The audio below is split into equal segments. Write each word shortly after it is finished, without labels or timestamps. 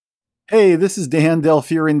Hey, this is Dan Del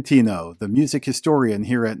Fiorentino, the music historian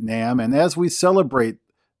here at NAMM, and as we celebrate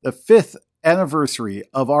the 5th anniversary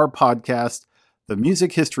of our podcast, The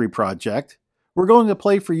Music History Project, we're going to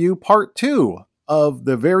play for you part 2 of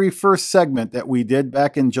the very first segment that we did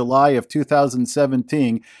back in July of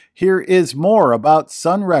 2017. Here is more about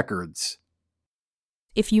Sun Records.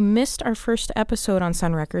 If you missed our first episode on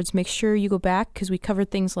Sun Records, make sure you go back because we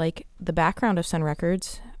covered things like the background of Sun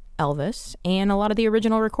Records, Elvis, and a lot of the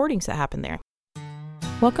original recordings that happened there.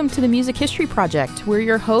 Welcome to the Music History Project. We're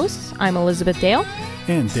your hosts. I'm Elizabeth Dale.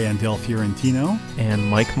 And Dan Del Fiorentino. And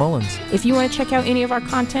Mike Mullins. If you want to check out any of our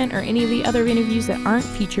content or any of the other interviews that aren't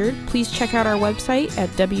featured, please check out our website at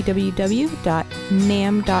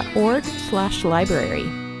www.nam.org/library.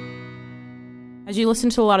 As you listen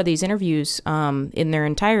to a lot of these interviews in their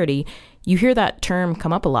entirety, you hear that term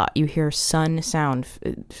come up a lot. You hear Sun sound.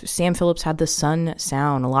 Sam Phillips had the Sun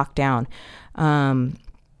sound locked down,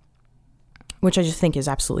 which I just think is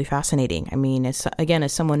absolutely fascinating. I mean, as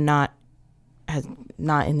someone not in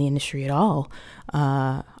the industry at all,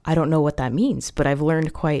 I don't know what that means, but I've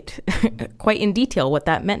learned quite in detail what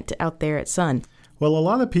that meant out there at Sun. Well, a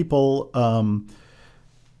lot of people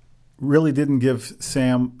really didn't give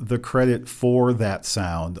Sam the credit for that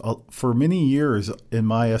sound. For many years, in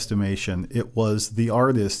my estimation, it was the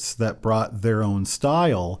artists that brought their own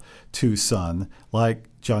style to Sun, like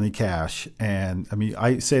Johnny Cash. And I mean,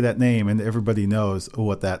 I say that name and everybody knows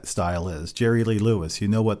what that style is. Jerry Lee Lewis, you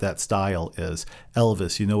know what that style is.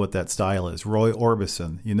 Elvis, you know what that style is. Roy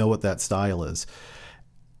Orbison, you know what that style is.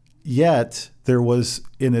 Yet there was,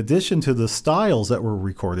 in addition to the styles that were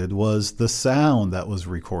recorded, was the sound that was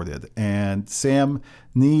recorded. And Sam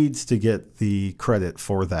needs to get the credit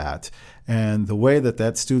for that. And the way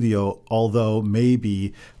that studio, although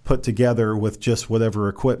maybe put together with just whatever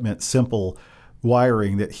equipment, simple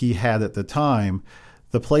wiring that he had at the time,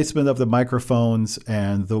 the placement of the microphones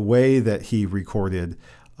and the way that he recorded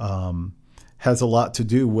has a lot to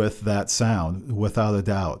do with that sound, without a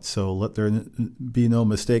doubt. So let there be no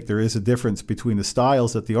mistake, there is a difference between the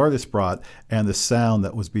styles that the artist brought and the sound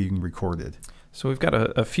that was being recorded. So we've got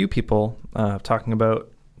a few people talking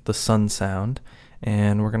about the Sun sound,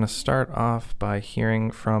 and we're going to start off by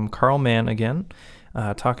hearing from Carl Mann again,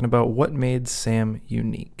 talking about what made Sam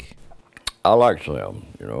unique. I like Sam,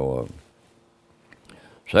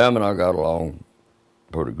 Sam and I got along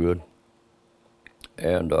pretty good.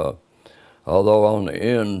 And although on the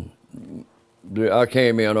end, I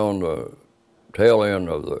came in on the tail end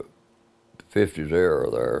of the 50s era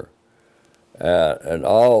there, and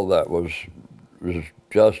all that was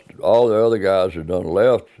just, all the other guys had done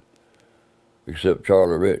left, except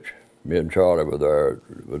Charlie Rich. Me and Charlie were there at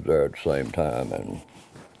the same time, and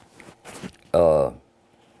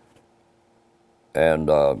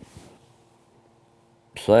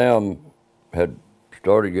Sam had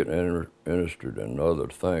started getting interested in other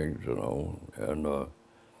things, and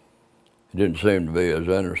he didn't seem to be as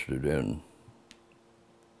interested in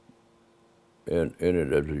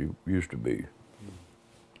it as he used to be.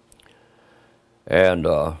 And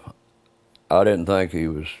I didn't think he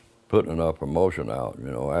was putting enough promotion out.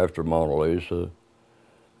 After Mona Lisa,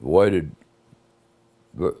 waited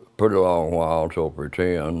a pretty long while till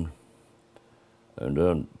Pretend, and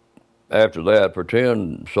then after that,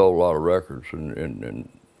 Pretend sold a lot of records and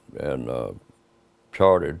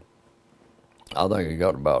charted. I think he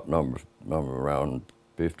got about number around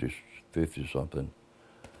 50 something.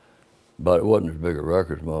 But it wasn't as big a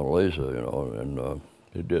record as Mona Lisa, and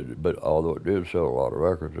it did. But although it did sell a lot of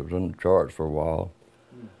records, it was in the charts for a while.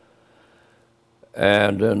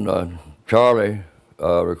 And then Charlie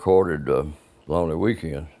recorded Lonely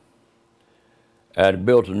Weekend. And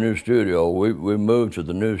built a new studio. We moved to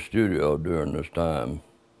the new studio during this time.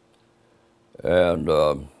 And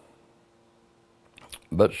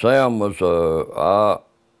but Sam was I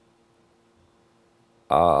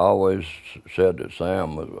always said that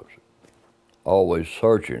Sam was always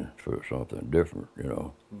searching for something different,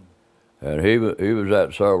 And he was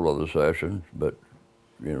at several of the sessions, but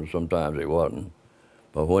sometimes he wasn't.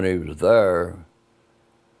 But when he was there,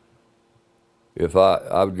 if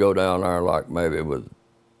I would go down there like maybe with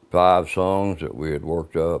 5 songs that we had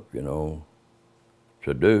worked up, to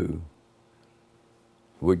do,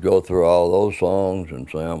 we'd go through all those songs and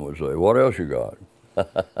Sam would say, "What else you got?" I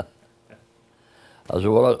said,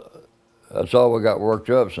 "Well, that's all we got worked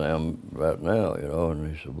up, Sam, right now,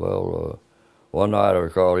 And he said, "Well, one night I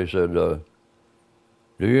recall he said, do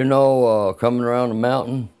you know Coming Around the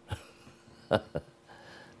Mountain?"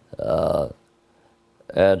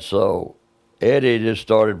 And so Eddie just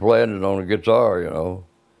started playing it on the guitar,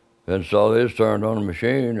 And so they just turned on the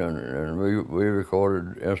machine, and we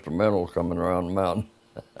recorded instrumentals coming around the mountain.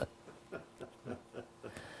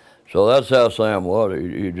 So that's how Sam was.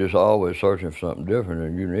 He just always searching for something different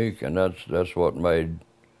and unique, and that's what made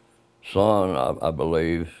Son, I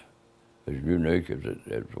believe, as unique as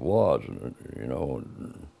it was, you know,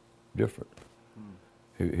 different.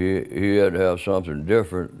 He had to have something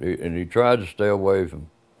different, and he tried to stay away from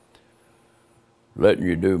letting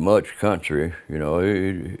you do much country. You know,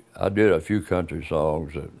 I did a few country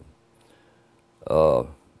songs that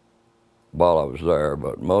while I was there,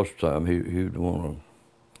 but most of the time he'd want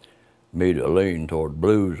me to lean toward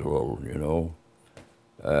blues a little, you know.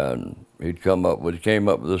 And he came up with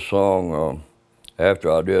this song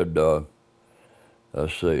after I did. I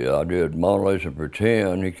did Mona Lisa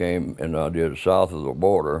Pretend. He came and I did South of the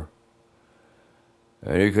Border.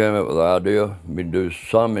 And he came up with the idea me to do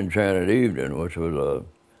Some Enchanted Evening, which was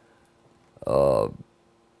a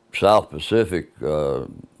South Pacific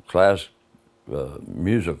class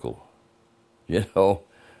musical, you know,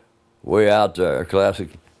 way out there, classic.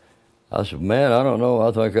 I said, man, I don't know,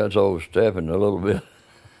 I think that's overstepping a little bit.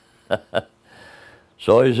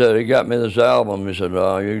 So he said, he got me this album. He said,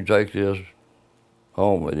 you can take this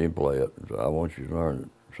home with you and play it. So I want you to learn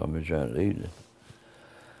Some Enchanted Evening.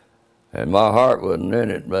 And my heart wasn't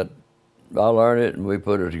in it, but I learned it and we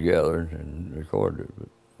put it together and recorded it.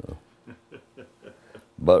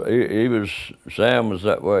 But Sam was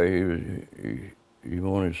that way. He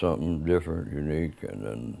wanted something different, unique. And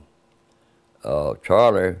then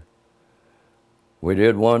Charlie, we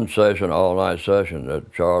did one session, all-night session,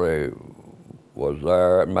 that Charlie was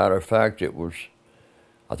there. As a matter of fact, I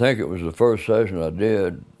think it was the first session I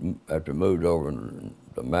did after I moved over in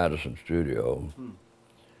the Madison studio.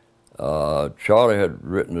 Charlie had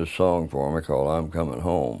written this song for me called I'm Coming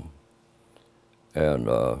Home, and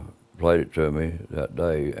played it to me that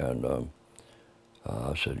day, and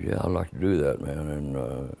I said, yeah, I'd like to do that, man,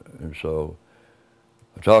 and so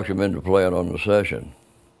I talked him into playing on the session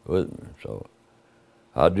with me, so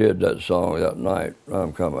I did that song that night,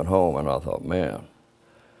 I'm Coming Home, and I thought, man,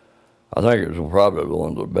 I think it was probably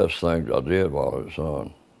one of the best things I did while it was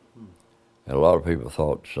on. And a lot of people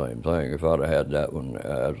thought the same thing. If I'd have had that one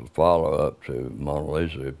as a follow-up to Mona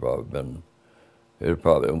Lisa, it'd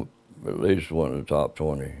probably at least one of the top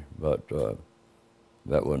 20. But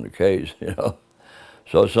that wasn't the case, you know.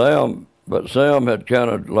 So Sam had kind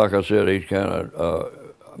of, like I said, he kind of,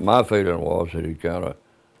 my feeling was that he kind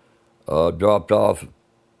of dropped off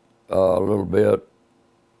a little bit,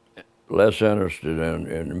 less interested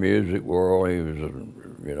in the music world. He was,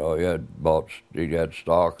 you know, he had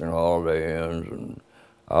stock in Holiday Inns, and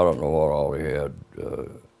I don't know what all he had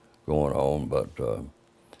going on, but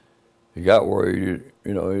he got where he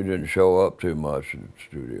didn't show up too much in the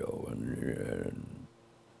studio,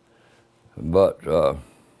 but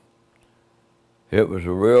it was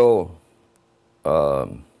a real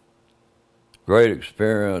great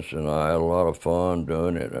experience, and I had a lot of fun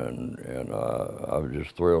doing it, and I was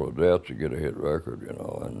just thrilled to death to get a hit record, you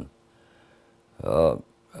know. And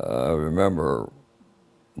I remember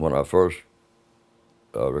when I first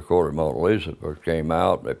recorded Mona Lisa, first came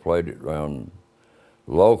out, they played it around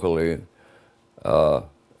locally, and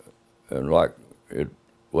like it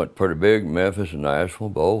went pretty big, Memphis and Nashville,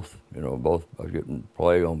 both, you know, both I was getting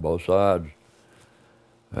play on both sides,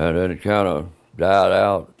 and then it kind of died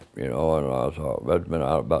out, you know, and I thought, that's been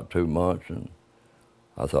out about 2 months, and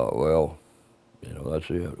I thought, well, you know, that's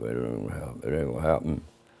it, it ain't gonna happen.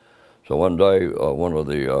 So one day, one of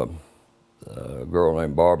the, a girl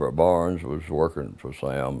named Barbara Barnes was working for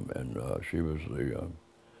Sam, and she was the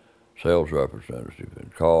sales representative,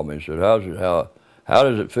 and called me and said, how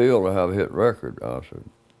does it feel to have a hit record? I said,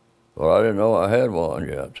 well, I didn't know I had one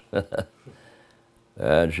yet.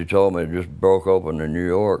 And she told me it just broke open in New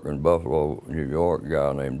York, in Buffalo, New York. A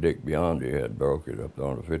guy named Dick Biondi had broke it up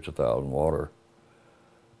on the 50,000 water.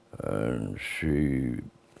 And she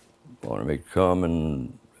wanted me to come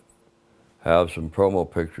and have some promo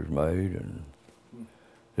pictures made. And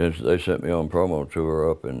then they sent me on promo tour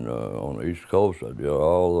up on the East Coast. I did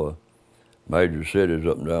all the major cities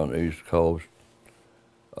up and down the East Coast,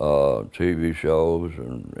 TV shows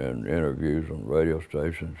and interviews on radio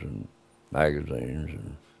stations and magazines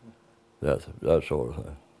and that sort of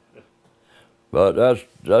thing. But that's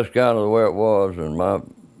kind of the way it was in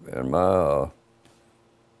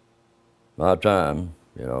my time,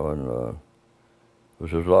 you know, and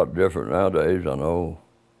which is a lot different nowadays. I know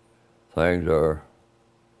things are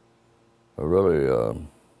really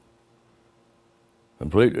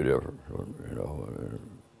completely different, you know.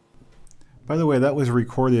 By the way, that was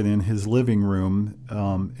recorded in his living room,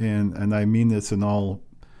 and I mean this in all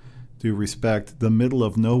due respect, the middle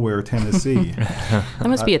of nowhere, Tennessee. That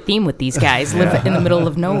must be a theme with these guys. Live in the middle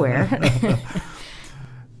of nowhere.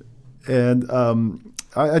 And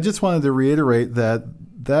I just wanted to reiterate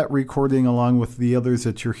that recording, along with the others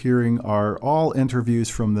that you're hearing, are all interviews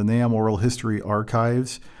from the NAMM Oral History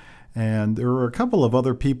Archives. And there are a couple of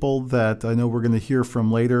other people that I know we're going to hear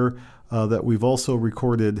from later that we've also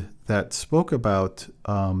recorded that spoke about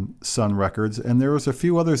Sun Records. And there was a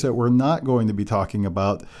few others that we're not going to be talking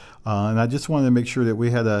about. And I just wanted to make sure that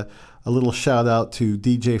we had a little shout out to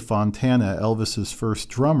DJ Fontana, Elvis's first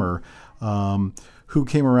drummer, who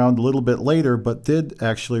came around a little bit later, but did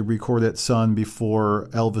actually record at Sun before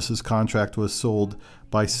Elvis's contract was sold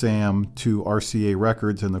by Sam to RCA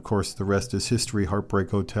Records. And of course, the rest is history.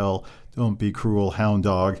 Heartbreak Hotel, Don't Be Cruel, Hound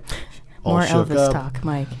Dog. All More Shook Elvis Up. talk,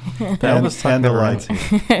 Mike. Elvis talk and the never like.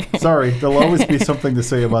 ends. Sorry, there'll always be something to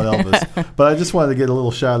say about Elvis. But I just wanted to get a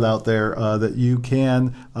little shout out there that you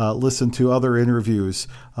can listen to other interviews.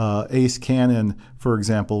 Ace Cannon, for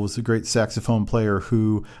example, was a great saxophone player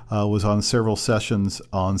who was on several sessions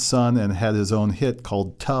on Sun and had his own hit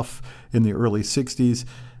called Tough in the early 60s.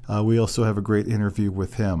 We also have a great interview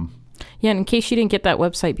with him. Yeah, and in case you didn't get that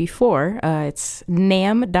website before, it's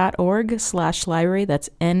namm.org/library. That's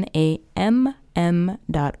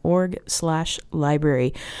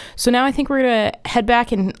namm.org/library. So now I think we're going to head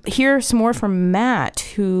back and hear some more from Matt,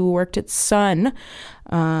 who worked at Sun.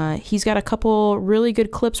 He's got a couple really good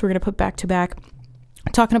clips we're going to put back to back,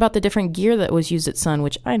 talking about the different gear that was used at Sun,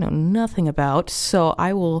 which I know nothing about. So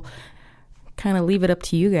I will kind of leave it up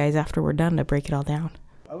to you guys after we're done to break it all down.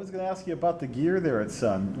 I was going to ask you about the gear there at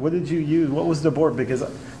Sun. What did you use? What was the board? Because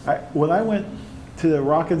when I went to the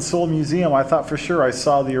Rock and Soul Museum, I thought for sure I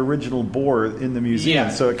saw the original board in the museum,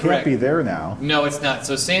 so it can't be there now. No, it's not.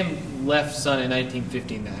 So Sam left Sun in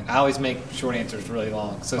 1959. I always make short answers really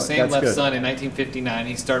long. So Sam left Sun in 1959.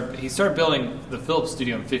 He started building the Philips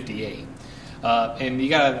studio in 58. And you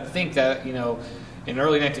got to think that, in the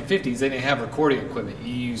early 1950s, they didn't have recording equipment.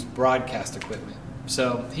 You used broadcast equipment.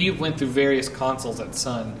 So he went through various consoles at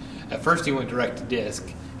Sun. At first he went direct to disc.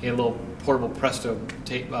 He had a little portable Presto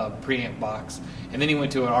tape preamp box. And then he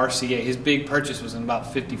went to an RCA. His big purchase was in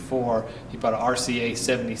about 54. He bought an RCA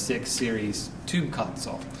 76 series tube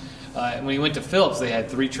console. And when he went to Philips, they had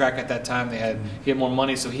 3-track at that time. He had more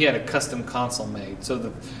money, so he had a custom console made. So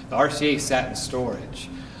the RCA sat in storage.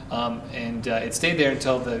 And it stayed there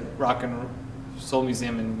until the Rock and Soul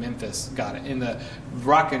Museum in Memphis got it. And the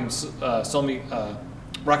Rock and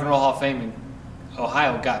Roll Hall of Fame in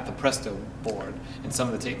Ohio got the Presto board and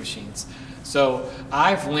some of the tape machines. So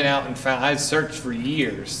I went out and I searched for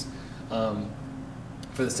years for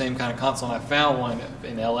the same kind of console, and I found one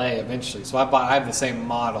in LA eventually. So I have the same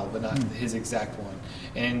model, but not his exact one.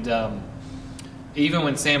 And even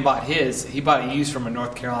when Sam bought his, he bought it used from a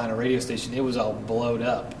North Carolina radio station. It was all blowed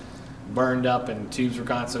up, burned up, and tubes were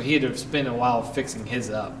gone. So he had to spend a while fixing his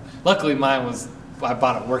up. Luckily, I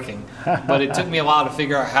bought it working, but it took me a while to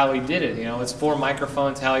figure out how he did it. It's 4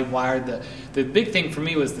 microphones, how he wired the big thing for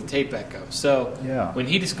me was the tape echo. So when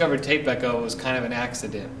he discovered tape echo, it was kind of an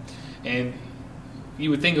accident, and you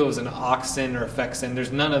would think it was an aux in or effects in.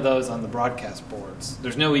 There's none of those on the broadcast boards.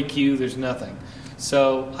 There's no EQ. There's nothing.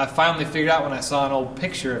 So I finally figured out when I saw an old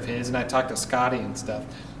picture of his, and I talked to Scotty and stuff.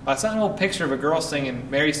 I saw an old picture of a girl singing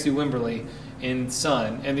Mary Sue Wimberly in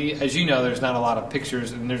Sun, and as you know, there's not a lot of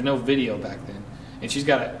pictures, and there's no video back then. And she's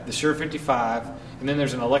got the Shure 55, and then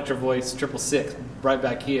there's an Electro Voice 666 right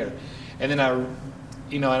back here. And then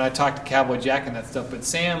I talked to Cowboy Jack and that stuff. But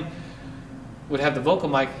Sam would have the vocal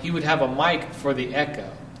mic. He would have a mic for the echo,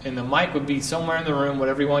 and the mic would be somewhere in the room,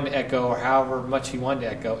 whatever he wanted to echo, or however much he wanted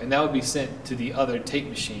to echo, and that would be sent to the other tape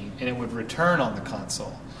machine, and it would return on the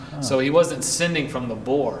console. So he wasn't sending from the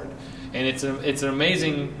board. And it's an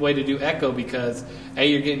amazing way to do echo because, A,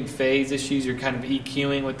 you're getting phase issues, you're kind of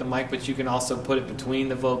EQing with the mic, but you can also put it between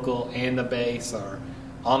the vocal and the bass or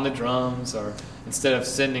on the drums or instead of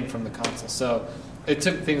sending from the console. So it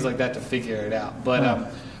took things like that to figure it out.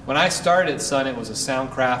 But when I started at Sun, it was a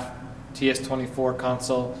Soundcraft TS-24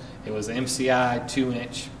 console. It was an MCI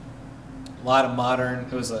 2-inch, a lot of modern.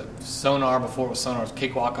 It was a Sonar before it was Sonar. It was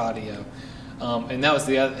Cakewalk Audio. And that was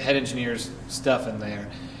the head engineer's stuff in there.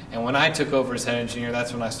 And when I took over as head engineer,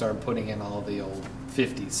 that's when I started putting in all the old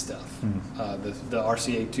 50s stuff. The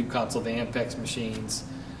RCA tube console, the Ampex machines,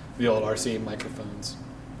 the old RCA microphones.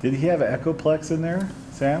 Did he have an Echoplex in there,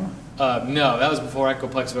 Sam? No, that was before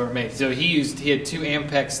Echoplex was ever made. So he had 2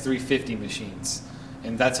 Ampex 350 machines,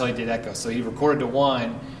 and that's how he did echo. So he recorded to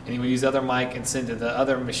one, and he would use the other mic and send to the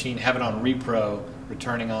other machine, have it on repro,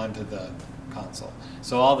 returning on to the console.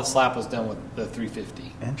 So all the slap was done with the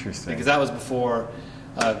 350. Interesting. Because that was before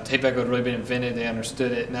Tape echo had really been invented. They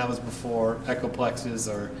understood it, and that was before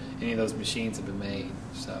Echoplexes or any of those machines had been made.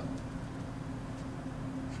 So.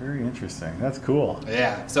 Very interesting. That's cool.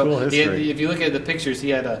 Yeah. So cool history. if you look at the pictures, he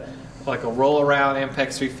had a roll around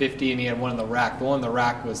Ampex 350, and he had one in the rack. The one in the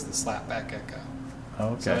rack was the slapback echo.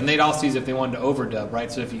 Okay. So, and they'd also use it if they wanted to overdub,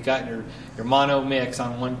 right? So if you got your mono mix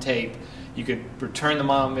on one tape, you could return the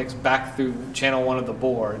mono mix back through channel 1 of the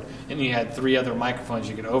board, and you had 3 other microphones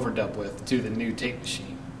you could overdub with to the new tape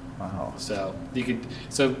machine. Wow. So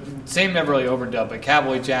Sam never really overdubbed, but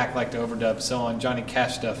Cowboy Jack liked to overdub. So on Johnny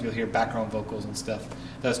Cash stuff, you'll hear background vocals and stuff.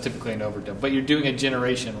 That's typically an overdub, but you're doing a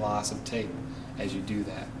generation loss of tape as you do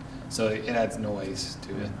that, so it adds noise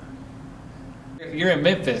to it. You're in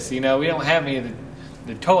Memphis, we don't have any of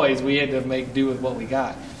the toys. We had to make do with what we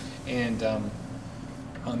got, and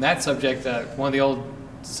on that subject, one of the old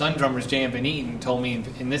Sun drummers, Jan Van Eaton, told me,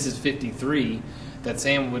 and this is 53, that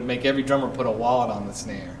Sam would make every drummer put a wallet on the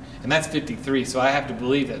snare. And that's 53, so I have to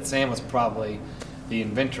believe that Sam was probably the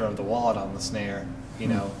inventor of the wallet on the snare,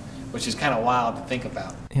 which is kind of wild to think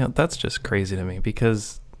about. That's just crazy to me,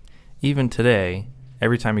 because even today,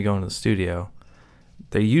 every time you go into the studio,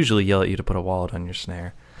 they usually yell at you to put a wallet on your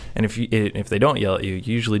snare. And if they don't yell at you,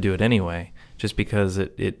 you usually do it anyway, just because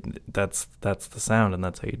that's the sound and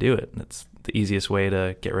that's how you do it. And it's the easiest way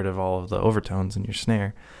to get rid of all of the overtones in your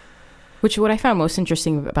snare. Which what I found most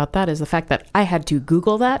interesting about that is the fact that I had to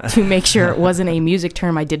Google that to make sure it wasn't a music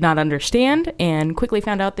term I did not understand, and quickly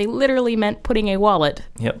found out they literally meant putting a wallet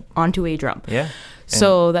onto a drum. Yeah.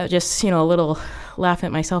 So that just, a little laugh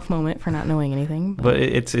at myself moment for not knowing anything. But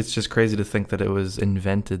it's just crazy to think that it was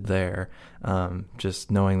invented there,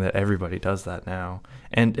 just knowing that everybody does that now.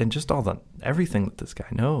 And just everything that this guy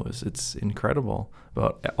knows. It's incredible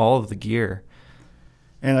about all of the gear.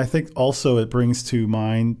 And I think also it brings to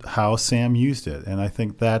mind how Sam used it. And I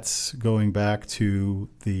think that's going back to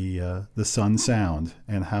the Sun sound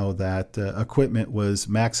and how that equipment was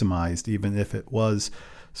maximized, even if it was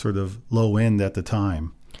sort of low end at the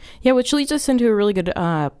time. Yeah, which leads us into a really good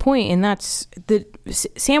point, and that's that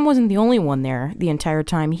Sam wasn't the only one there the entire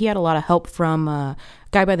time. He had a lot of help from a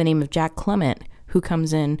guy by the name of Jack Clement, who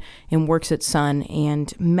comes in and works at Sun.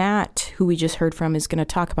 And Matt, who we just heard from, is going to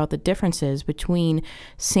talk about the differences between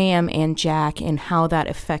Sam and Jack and how that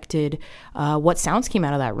affected what sounds came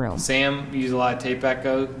out of that room. Sam used a lot of tape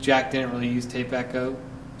echo. Jack didn't really use tape echo.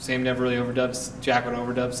 Sam never really overdubs. Jack would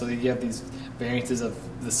overdub, so you have these variances of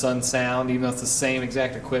the Sun sound, even though it's the same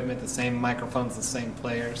exact equipment, the same microphones, the same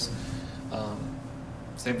players.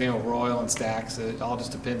 Same thing with Royal and Stax. It all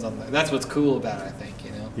just depends on that's what's cool about it, I think,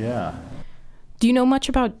 Yeah. Do you know much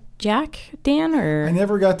about Jack, Dan? Or I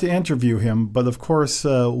never got to interview him, but of course,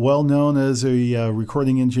 well known as a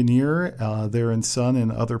recording engineer there in Sun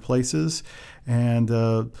and other places,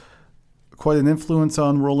 and quite an influence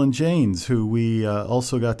on Roland Janes, who we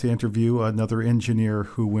also got to interview, another engineer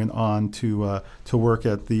who went on to work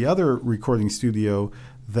at the other recording studio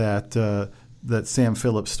that Sam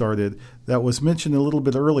Phillips started. That was mentioned a little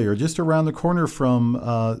bit earlier, just around the corner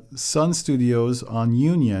from Sun Studios on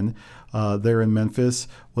Union. There in Memphis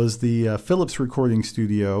was the Phillips Recording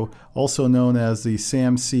Studio, also known as the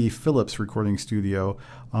Sam C. Phillips Recording Studio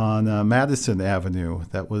on Madison Avenue.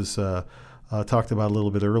 That was talked about a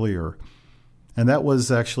little bit earlier. And that was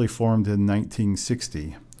actually formed in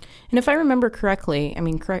 1960. And if I remember correctly,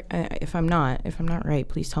 if I'm not right,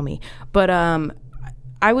 please tell me. But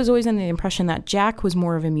I was always under the impression that Jack was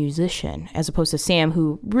more of a musician as opposed to Sam,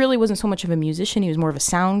 who really wasn't so much of a musician. He was more of a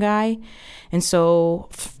sound guy. And so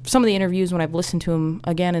some of the interviews, when I've listened to him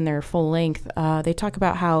again in their full length, they talk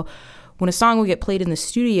about how when a song would get played in the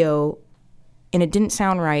studio and it didn't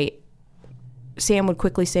sound right, Sam would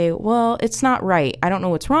quickly say, well, it's not right. I don't know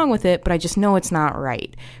what's wrong with it, but I just know it's not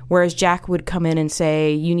right. Whereas Jack would come in and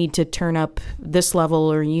say, you need to turn up this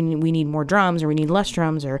level, or we need more drums, or we need less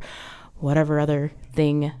drums, or whatever other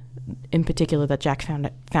thing in particular that Jack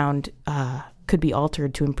found could be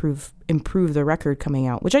altered to improve the record coming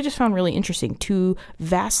out, which I just found really interesting. Two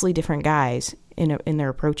vastly different guys in their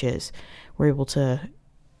approaches were able to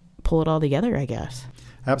pull it all together, I guess.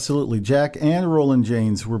 Absolutely. Jack and Roland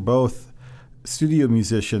Janes were both studio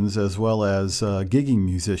musicians as well as gigging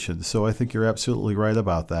musicians. So I think you're absolutely right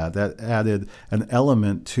about that. That added an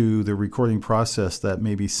element to the recording process that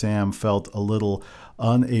maybe Sam felt a little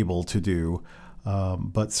unable to do.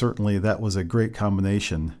 But certainly that was a great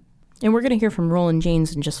combination. And we're going to hear from Roland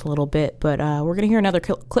Janes in just a little bit, but we're going to hear another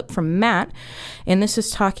clip from Matt, and this is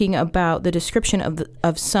talking about the description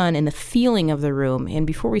of Sun and the feeling of the room. And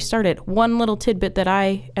before we started, one little tidbit that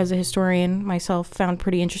I, as a historian myself, found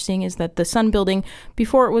pretty interesting is that the Sun building,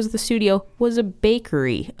 before it was the studio, was a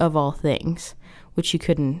bakery of all things, which you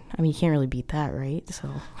couldn't. I mean, you can't really beat that, right? So.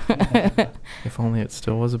 If only it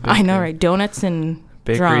still was a bakery. I know, right? Donuts and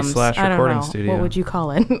drums. Bakery/recording studio. What would you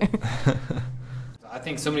call it? I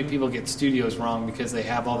think so many people get studios wrong because they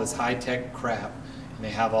have all this high-tech crap, and they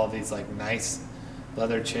have all these like nice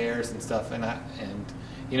leather chairs and stuff. And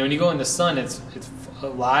you know, when you go in the sun, it's a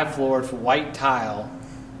live floor, it's white tile,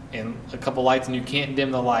 and a couple lights, and you can't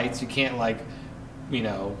dim the lights. You can't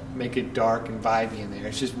make it dark and vibey in there.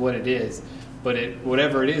 It's just what it is. But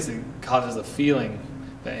whatever it is, it causes a feeling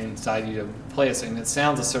that inside you to play a certain. It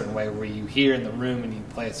sounds a certain way where you hear in the room and you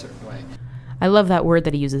play a certain way. I love that word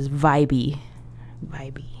that he uses, vibey.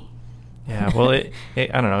 Yeah, well, it I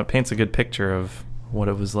don't know. It paints a good picture of what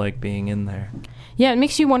it was like being in there. Yeah, it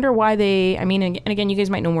makes you wonder why they. I mean, and again, you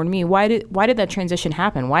guys might know more than me. Why did that transition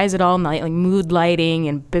happen? Why is it all like mood lighting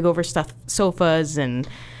and big overstuffed sofas and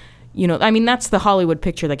I mean, that's the Hollywood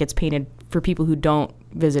picture that gets painted for people who don't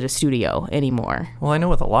visit a studio anymore. Well, I know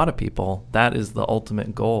with a lot of people, that is the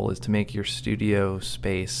ultimate goal, is to make your studio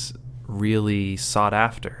space really sought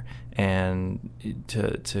after. And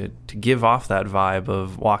to give off that vibe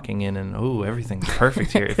of walking in and, everything's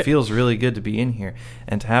perfect here. It feels really good to be in here.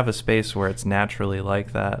 And to have a space where it's naturally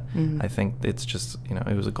like that, I think it's just,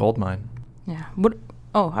 it was a gold mine. Yeah.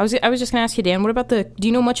 I was just going to ask you, Dan, do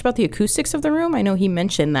you know much about the acoustics of the room? I know he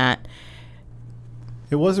mentioned that.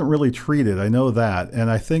 It wasn't really treated. I know that. And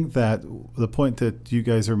I think that the point that you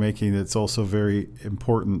guys are making that's also very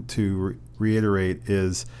important to reiterate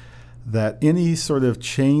is that any sort of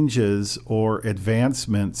changes or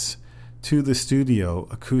advancements to the studio,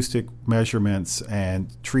 acoustic measurements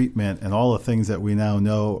and treatment and all the things that we now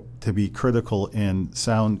know to be critical in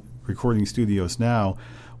sound recording studios now,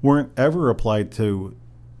 weren't ever applied to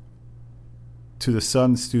the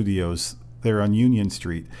Sun Studios there on Union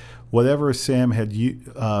Street. Whatever Sam had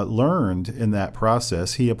learned in that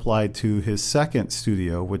process, he applied to his second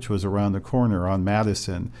studio, which was around the corner on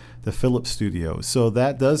Madison, the Philips studio. So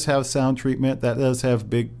that does have sound treatment. That does have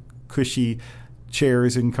big, cushy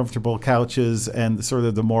chairs and comfortable couches and sort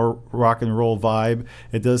of the more rock and roll vibe.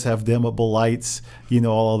 It does have dimmable lights,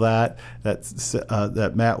 all of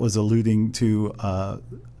that Matt was alluding to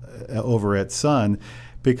over at Sun.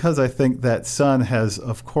 Because I think that Sun has,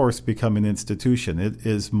 of course, become an institution. It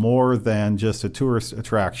is more than just a tourist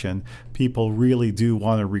attraction. People really do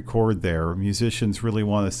want to record there. Musicians really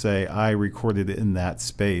want to say, I recorded in that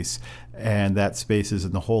space. And that space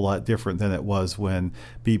isn't a whole lot different than it was when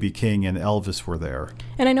B.B. King and Elvis were there.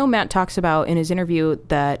 And I know Matt talks about in his interview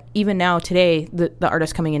that even now today, the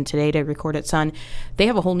artists coming in today to record at Sun, they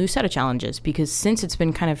have a whole new set of challenges because since it's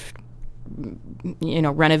been kind of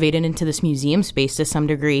renovated into this museum space to some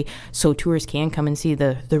degree, so tourists can come and see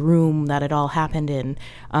the room that it all happened in.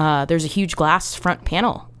 There's a huge glass front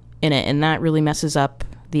panel in it, and that really messes up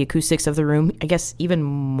the acoustics of the room, I guess, even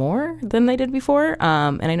more than they did before.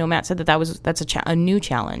 And I know Matt said that's a new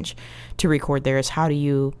challenge to record there is how do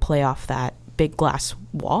you play off that big glass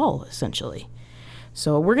wall, essentially.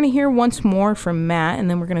 So we're going to hear once more from Matt, and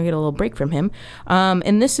then we're going to get a little break from him.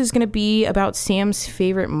 And this is going to be about Sam's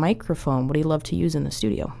favorite microphone, what he loved to use in the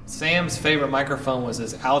studio. Sam's favorite microphone was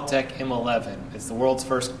his Altec M11. It's the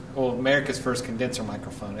America's first condenser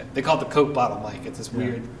microphone. They call it the Coke bottle mic. It's this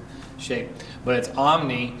weird shape. But it's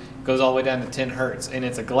Omni, goes all the way down to 10 hertz, and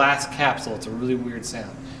it's a glass capsule. It's a really weird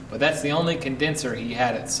sound. But that's the only condenser he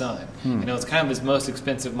had at Sun. And it was kind of his most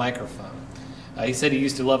expensive microphone. He said he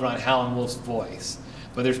used to love it on Howlin' Wolf's Voice.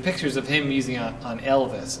 But there's pictures of him using it on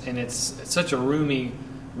Elvis, and it's such a roomy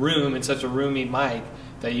room and such a roomy mic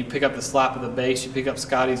that you pick up the slap of the bass, you pick up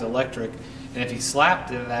Scotty's electric, and if he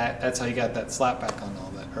slapped it, that's how you got that slapback on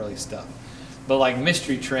all that early stuff. But like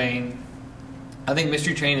Mystery Train, I think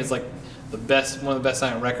Mystery Train is like one of the best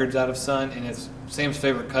sounding records out of Sun, and it's Sam's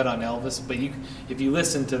favorite cut on Elvis. But if you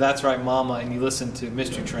listen to That's Right Mama and you listen to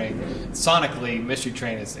Mystery Train, sonically Mystery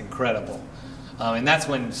Train is incredible. And that's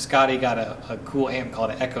when Scotty got a cool amp called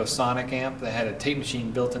an Echo Sonic amp that had a tape machine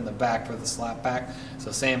built in the back for the slapback.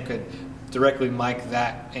 So Sam could directly mic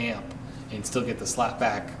that amp and still get the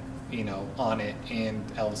slapback, on it and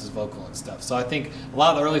Elvis's vocal and stuff. So I think a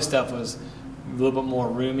lot of the early stuff was a little bit more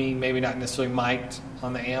roomy, maybe not necessarily mic'd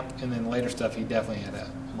on the amp. And then later stuff, he definitely had a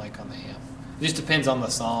mic on the amp. It just depends on the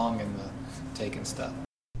song and the take and stuff.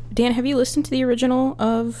 Dan, have you listened to the original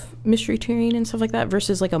of Mystery Train and stuff like that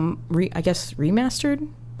versus like remastered?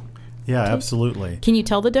 Yeah, tape? Absolutely. Can you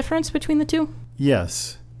tell the difference between the two?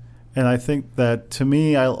 Yes. And I think that to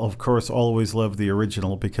me, I, of course, always loved the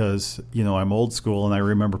original because, I'm old school and I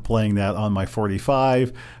remember playing that on my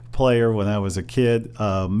 45 player when I was a kid.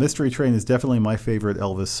 Mystery Train is definitely my favorite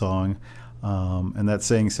Elvis song. And that's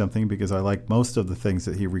saying something because I like most of the things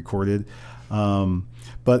that he recorded.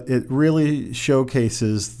 But it really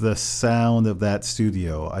showcases the sound of that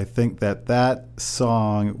studio. I think that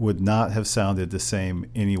song would not have sounded the same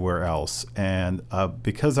anywhere else. And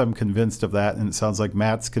because I'm convinced of that, and it sounds like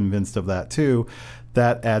Matt's convinced of that too,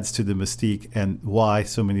 that adds to the mystique and why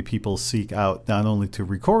so many people seek out not only to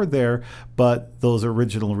record there, but those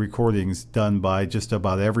original recordings done by just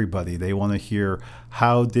about everybody. They want to hear,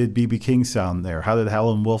 how did B.B. King sound there? How did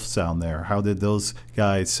Howlin' Wolf sound there? How did those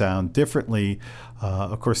guys sound differently?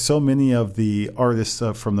 Of course, so many of the artists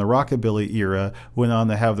from the rockabilly era went on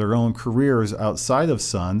to have their own careers outside of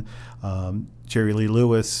Sun. Jerry Lee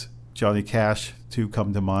Lewis, Johnny Cash, to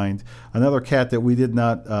come to mind. Another cat that we did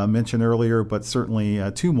not mention earlier, but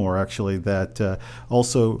certainly two more actually, that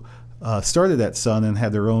also started at Sun and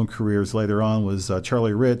had their own careers later on was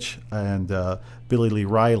Charlie Rich and Billy Lee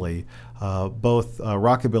Riley, both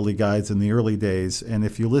rockabilly guys in the early days. And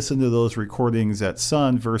if you listen to those recordings at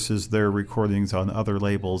Sun versus their recordings on other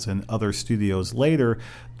labels and other studios later,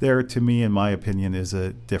 there, to me, in my opinion, is a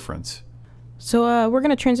difference. So we're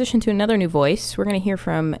going to transition to another new voice. We're going to hear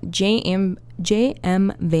from J.M.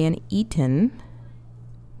 Van Eaton.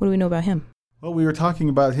 What do we know about him? Well, we were talking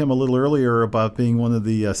about him a little earlier about being one of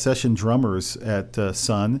the session drummers at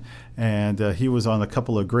Sun, and he was on a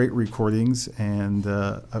couple of great recordings. And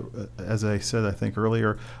as I said, I think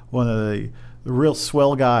earlier, one of the real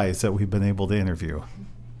swell guys that we've been able to interview.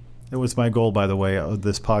 It was my goal, by the way, of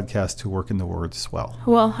this podcast to work in the word swell.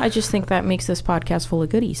 Well, I just think that makes this podcast full of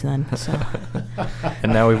goodies then. So.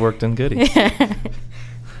 And now we've worked in goodies.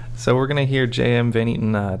 So we're going to hear J.M. Van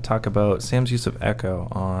Eaton talk about Sam's use of echo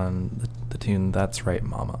on the tune That's Right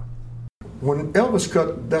Mama. When Elvis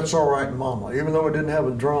cut That's All Right Mama, even though it didn't have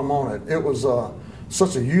a drum on it, it was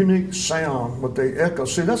such a unique sound with the echo.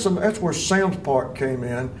 See, that's where Sam's part came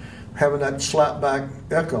in, having that slapback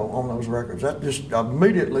echo on those records. That just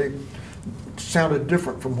immediately sounded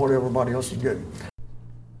different from what everybody else was getting.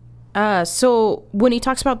 So when he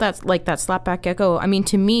talks about that, like that slapback echo, I mean,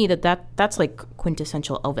 to me, that's like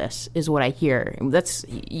quintessential Elvis is what I hear. That's,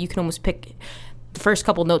 you can almost pick the first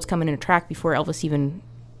couple notes coming in a track before Elvis even,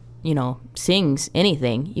 sings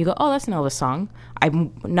anything. You go, oh, that's an Elvis song.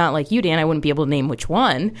 I'm not like you, Dan. I wouldn't be able to name which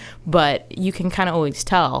one, but you can kind of always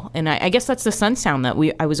tell. And I guess that's the Sun sound that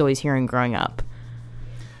I was always hearing growing up.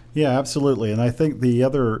 Yeah, absolutely. And I think the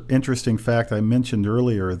other interesting fact I mentioned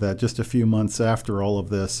earlier, that just a few months after all of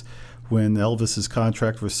this, when Elvis's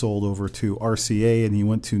contract was sold over to RCA and he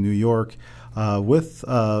went to New York with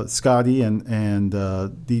Scotty and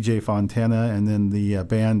DJ Fontana, and then the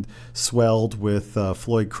band swelled with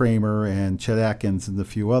Floyd Kramer and Chet Atkins and a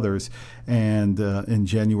few others, and in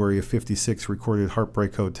January of '56 recorded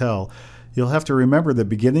Heartbreak Hotel. You'll have to remember the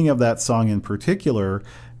beginning of that song in particular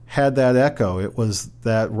had that echo. It was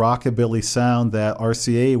that rockabilly sound that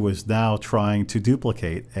RCA was now trying to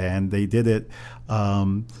duplicate, and they did it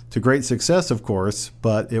to great success, of course,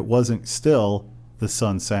 but it wasn't still the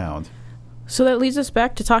Sun sound. So that leads us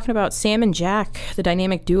back to talking about Sam and Jack, the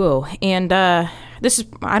dynamic duo. And this is,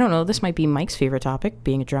 I don't know, this might be Mike's favorite topic,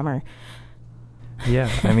 being a drummer.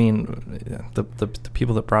 Yeah, I mean, the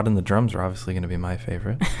people that brought in the drums are obviously going to be my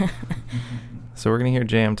favorite. So we're going to hear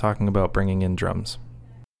JM talking about bringing in drums.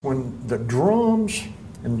 When the drums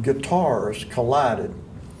and guitars collided,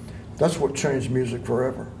 that's what changed music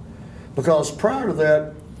forever. Because prior to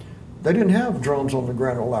that, they didn't have drums on the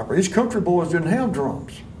Grand Ole Opry. These country boys didn't have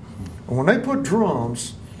drums. And when they put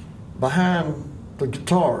drums behind the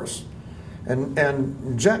guitars,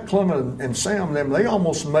 and Jack Clement and Sam, they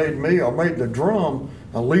almost made the drum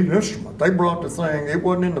a lead instrument. They brought the thing, it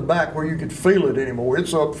wasn't in the back where you could feel it anymore.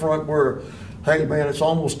 It's up front where, hey man, it's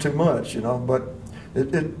almost too much, but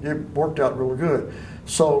it worked out really good.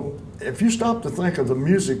 So if you stop to think of the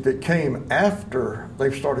music that came after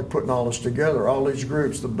they started putting all this together, all these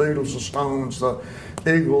groups, the Beatles, the Stones, the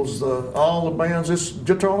Eagles, all the bands, it's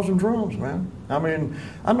guitars and drums, man. I mean,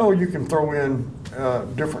 I know you can throw in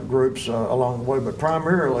different groups along the way, but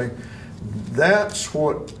primarily that's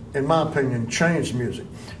what, in my opinion, changed music.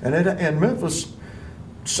 And in Memphis,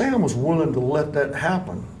 Sam was willing to let that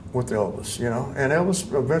happen with Elvis, and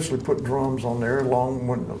Elvis eventually put drums on there along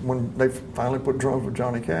when they finally put drums with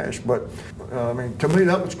Johnny Cash. But I mean, to me,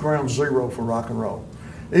 that was ground zero for rock and roll.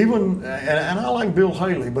 Even, and I like Bill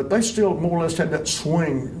Haley, but they still more or less had that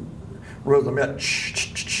swing rhythm, that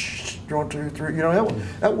 1, 2, 3.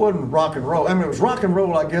 That wasn't rock and roll. I mean, it was rock and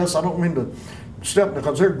roll, I guess. I don't mean to step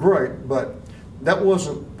because they're great, but that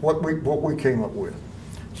wasn't what we came up with.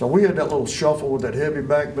 So we had that little shuffle with that heavy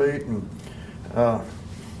backbeat, and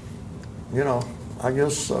I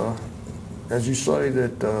guess as you say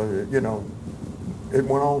that it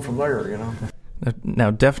went on from there. Now,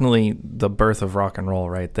 definitely the birth of rock and roll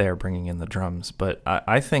right there, bringing in the drums. But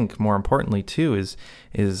I think more importantly, too,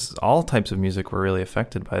 is all types of music were really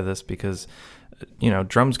affected by this because,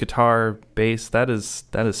 drums, guitar, bass, that is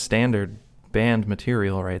standard band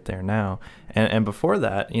material right there now. And before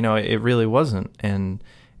that, it really wasn't. And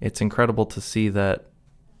it's incredible to see that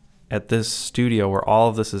at this studio where all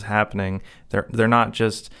of this is happening, they're not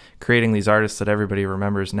just creating these artists that everybody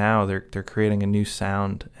remembers now. They're creating a new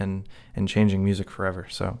sound and changing music forever.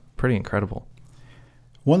 So pretty incredible.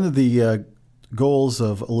 One of the goals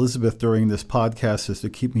of Elizabeth during this podcast is to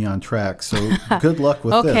keep me on track. So good luck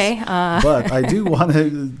with this. But I do want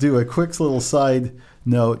to do a quick little side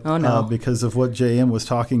note because of what JM was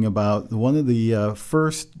talking about. One of the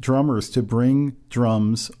first drummers to bring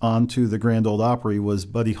drums onto the Grand Ole Opry was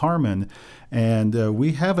Buddy Harman, and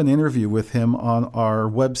we have an interview with him on our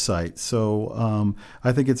website. So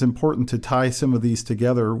I think it's important to tie some of these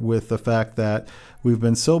together with the fact that we've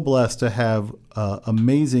been so blessed to have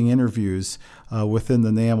amazing interviews within the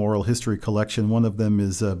NAMM Oral History Collection. One of them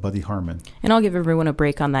is Buddy Harman. And I'll give everyone a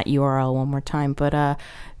break on that URL one more time, but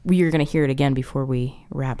you're going to hear it again before we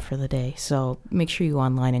wrap for the day. So make sure you go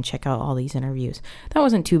online and check out all these interviews. That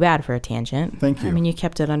wasn't too bad for a tangent. Thank you. I mean, you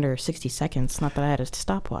kept it under 60 seconds. Not that I had a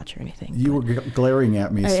stopwatch or anything. You were glaring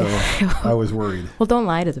at me, so I was worried. Well, don't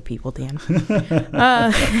lie to the people, Dan.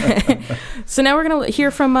 So now we're going to hear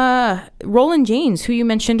from Roland Janes, who you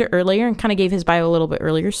mentioned earlier and kind of gave his bio a little bit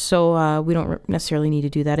earlier, so we don't necessarily need to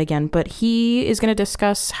do that again. But he is going to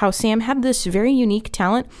discuss how Sam had this very unique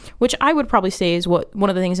talent, which I would probably say is one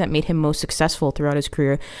of the things that made him most successful throughout his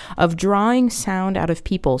career, of drawing sound out of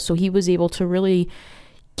people. So he was able to really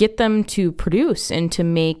get them to produce and to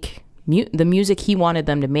make the music he wanted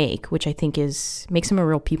them to make, which I think makes him a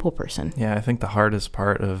real people person. Yeah, I think the hardest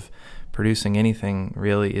part of producing anything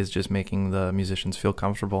really is just making the musicians feel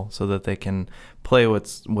comfortable so that they can play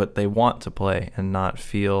what they want to play and not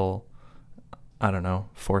feel, I don't know,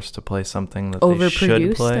 forced to play something that they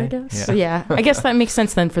should play. I guess. Yeah. I guess that makes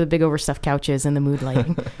sense then for the big overstuffed couches and the mood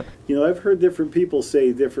lighting. I've heard different people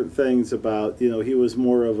say different things about, he was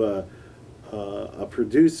more of a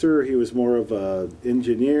producer, he was more of a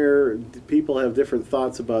engineer. People have different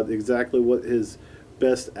thoughts about exactly what his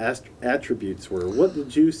best attributes were. What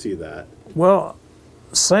did you see that? Well,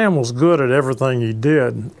 Sam was good at everything he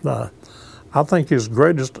did. I think his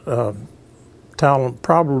greatest talent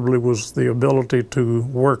probably was the ability to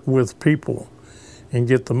work with people and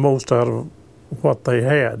get the most out of what they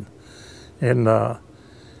had. And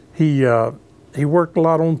he worked a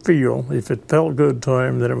lot on feel. If it felt good to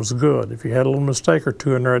him, then it was good. If he had a little mistake or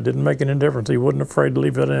two in there, it didn't make any difference. He wasn't afraid to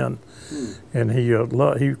leave it in. And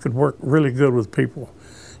he could work really good with people.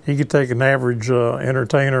 He could take an average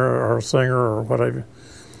entertainer or singer or whatever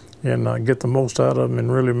and get the most out of them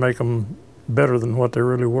and really make them better than what they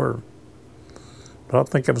really were. But I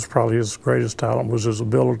think it was probably his greatest talent was his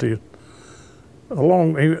ability.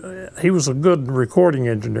 He was a good recording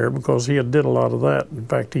engineer because he did a lot of that. In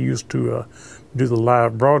fact, he used to do the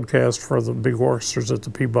live broadcast for the big orchestras at the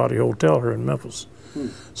Peabody Hotel here in Memphis.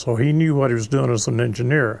 So he knew what he was doing as an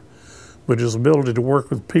engineer. But his ability to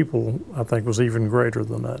work with people, I think, was even greater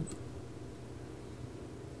than that.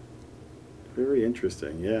 Very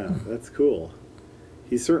interesting. Yeah, that's cool.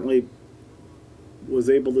 He certainly was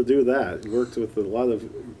able to do that. He worked with a lot of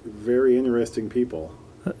very interesting people.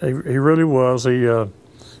 He really was.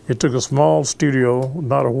 He took a small studio,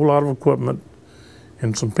 not a whole lot of equipment,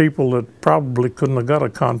 and some people that probably couldn't have got a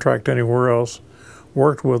contract anywhere else,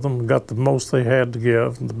 worked with them, got the most they had to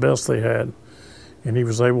give, the best they had, and he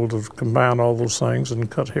was able to combine all those things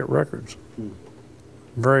and cut hit records.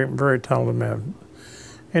 Very, very talented man.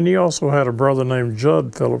 And he also had a brother named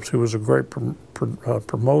Judd Phillips who was a great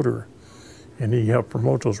promoter, and he helped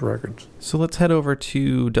promote those records. So let's head over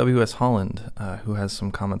to W.S. Holland, who has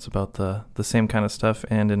some comments about the same kind of stuff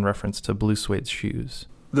and in reference to Blue Suede shoes.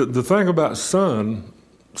 The thing about Sun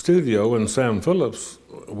Studio and Sam Phillips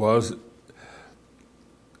was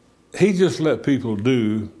he just let people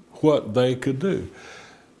do what they could do.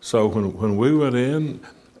 So when we went in,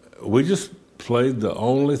 we just played the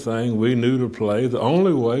only thing we knew to play, the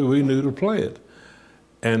only way we knew to play it.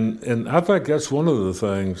 And I think that's one of the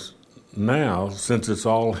things now, since it's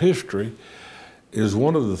all history, is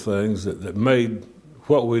one of the things that made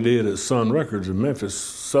what we did at Sun Records in Memphis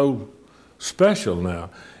so special now.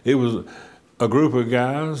 It was a group of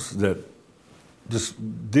guys that just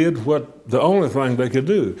did the only thing they could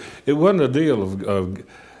do. It wasn't a deal of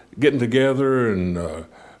getting together and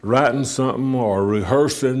writing something or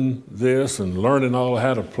rehearsing this and learning all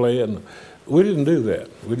how to play it. And we didn't do that.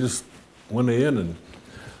 We just went in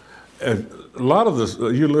a lot of this,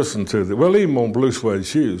 you listen to even on Blue Suede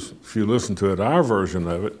Shoes, if you listen to it, our version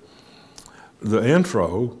of it, the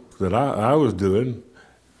intro that I was doing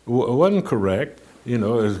wasn't correct. You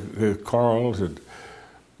know, as Carl had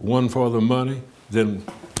 1 for the money, then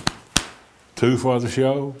 2 for the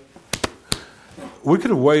show. We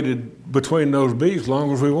could have waited between those beats as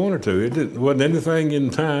long as we wanted to. It wasn't anything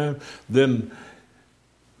in time. Then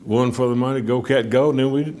 1 for the money, go cat go, and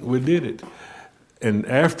then we did it. And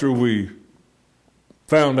after we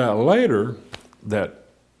found out later that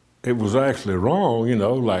it was actually wrong, you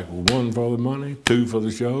know, like 1 for the money, 2 for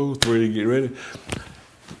the show, 3 to get ready.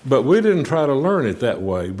 But we didn't try to learn it that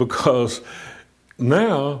way, because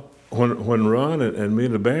now when Ron and me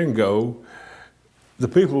and the band go, the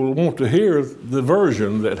people want to hear the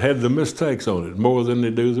version that had the mistakes on it more than they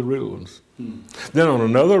do the real ones. Then on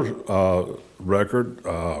another record,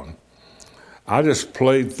 I just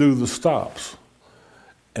played through the stops,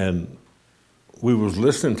 and we was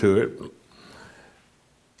listening to it,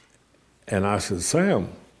 and I said, Sam,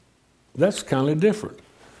 that's kind of different.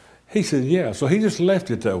 He said, yeah. So he just left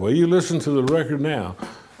it that way. You listen to the record now,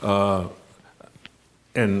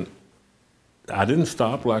 and I didn't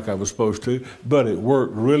stop like I was supposed to, but it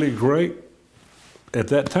worked really great at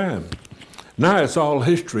that time. Now it's all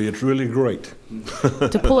history. It's really great.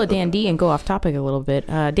 To pull a Dan D and go off topic a little bit,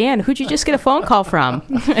 Dan, who'd you just get a phone call from?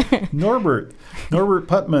 Norbert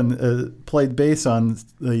Putman played bass on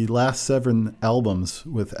the last 7 albums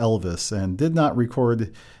with Elvis and did not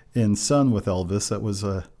record in Sun with Elvis. That was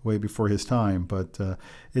way before his time, but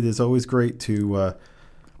it is always great to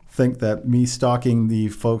think that me stalking the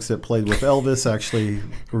folks that played with Elvis actually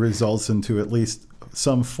results into at least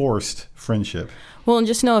some forced friendship. Well, and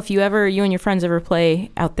just know, if you and your friends ever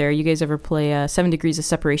play out there, you guys ever play 7 Degrees of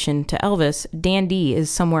Separation to Elvis, Dan D is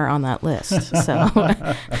somewhere on that list.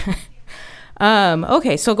 So,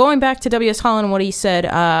 okay, so going back to W.S. Holland and what he said,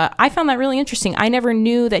 I found that really interesting. I never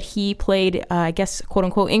knew that he played, I guess, quote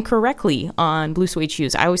unquote, incorrectly on Blue Suede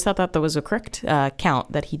Shoes. I always thought that was a correct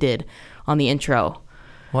count that he did on the intro.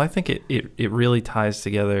 Well, I think it really ties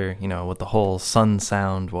together, you know, what the whole Sun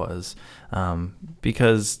sound was.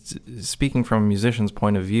 Because speaking from a musician's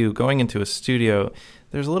point of view, going into a studio,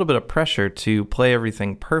 there's a little bit of pressure to play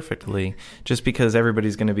everything perfectly, just because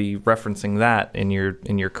everybody's going to be referencing that in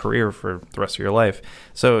your career for the rest of your life.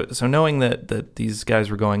 So knowing that these guys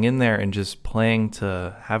were going in there and just playing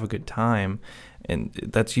to have a good time, and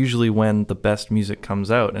that's usually when the best music comes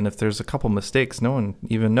out. And if there's a couple mistakes, no one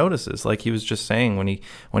even notices. Like he was just saying, when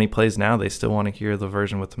he plays now, they still want to hear the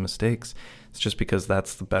version with the mistakes. It's just because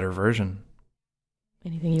that's the better version.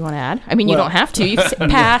 Anything you want to add? I mean, you don't have to. You can say,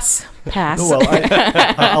 pass. Well,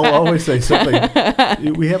 I'll always say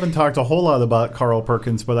something. We haven't talked a whole lot about Carl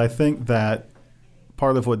Perkins, but I think that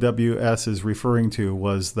part of what W.S. is referring to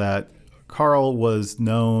was that Carl was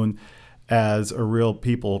known as a real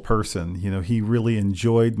people person. You know, he really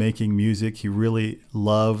enjoyed making music. He really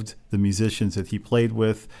loved the musicians that he played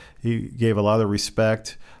with. He gave a lot of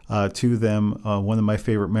respect to them. One of my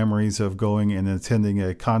favorite memories of going and attending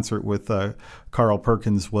a concert with Carl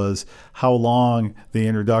Perkins was how long the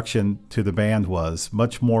introduction to the band was,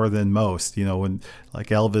 much more than most. You know, when like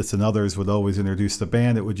Elvis and others would always introduce the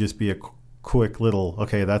band, it would just be a quick little,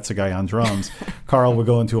 okay, that's a guy on drums. Carl would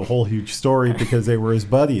go into a whole huge story because they were his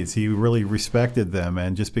buddies. He really respected them,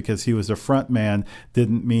 and just because he was a front man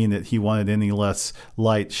didn't mean that he wanted any less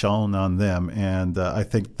light shone on them. And I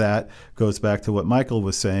think that goes back to what Michael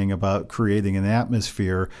was saying about creating an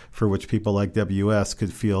atmosphere for which people like WS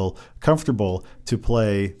could feel comfortable to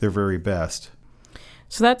play their very best.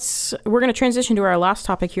 So we're going to transition to our last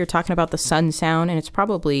topic here, talking about the Sun sound, and it's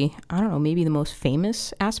probably, I don't know, maybe the most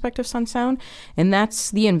famous aspect of Sun sound, and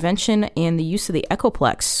that's the invention and the use of the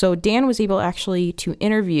Echoplex. So Dan was able actually to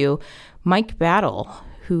interview Mike Battle,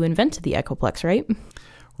 who invented the Echoplex, right?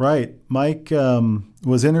 Right. Mike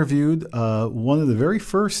was interviewed, one of the very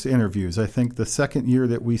first interviews, I think the second year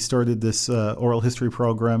that we started this oral history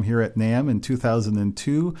program here at NAMM in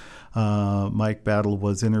 2002. Mike Battle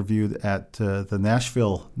was interviewed at the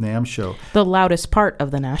Nashville NAMM show. The loudest part of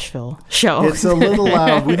the Nashville show. It's a little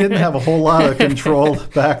loud. We didn't have a whole lot of control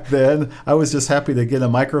back then. I was just happy to get a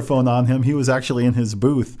microphone on him. He was actually in his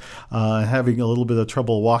booth having a little bit of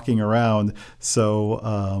trouble walking around.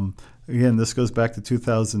 So again, this goes back to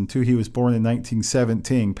 2002. He was born in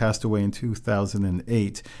 1917, passed away in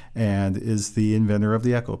 2008, and is the inventor of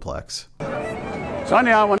the Echoplex. So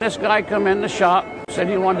anyhow, when this guy come in the shop, said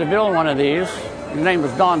he wanted to build one of these, his name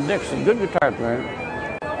was Don Dixon, good guitar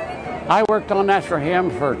player. I worked on that for him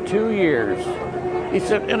for 2 years. He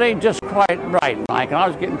said, it ain't just quite right, Mike, and I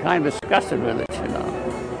was getting kind of disgusted with it, you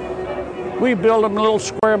know. We build them little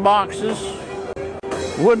square boxes,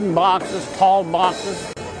 wooden boxes, tall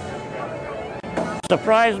boxes.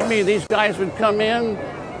 Surprised me, these guys would come in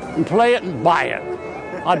and play it and buy it.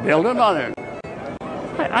 I'd build another.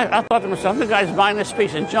 I thought to myself, the guy's buying this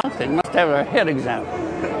piece of junk, they must have a head exam.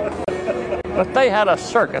 But they had a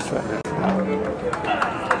circus with it.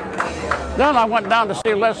 Then I went down to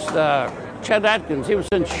see Chet Atkins. He was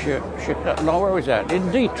in Chicago, no, where was that?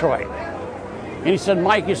 In Detroit. And he said,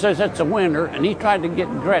 Mike, he says, it's a winner. And he tried to get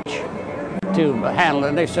Gretsch to handle it.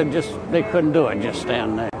 And they said they couldn't do it, just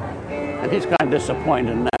stand there. And he's kind of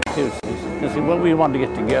disappointed in that, too. He said, well, we wanted to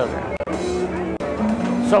get together.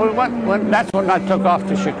 So we that's when I took off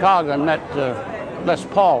to Chicago and met Les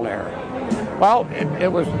Paul there. Well,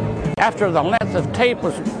 it was after the length of tape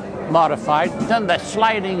was modified, then the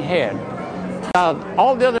sliding head. Now,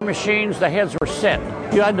 all the other machines, the heads were set.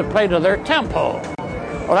 You had to play to their tempo.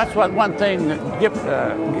 Well, that's one thing that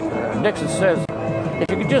Dixon says.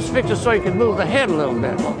 If you could just fix it so you could move the head a little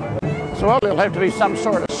bit. So, well, there'll have to be some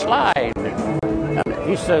sort of slide. And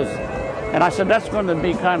he says, and I said, that's going to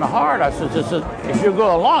be kind of hard. I said, if you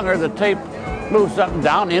go longer, the tape moves up and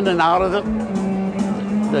down, in and out of the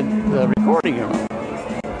recording unit.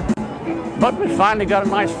 But we finally got a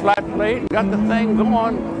nice flat plate and got the thing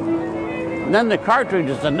going. And then the cartridge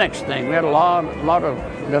is the next thing. We had a lot of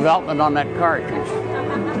development on that cartridge.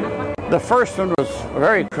 The first one was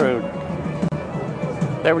very crude.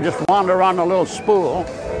 They would just wander around a little spool,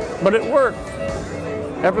 but it worked.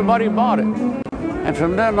 Everybody bought it. And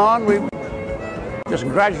from then on, we just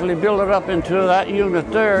gradually built it up into that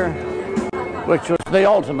unit there, which was the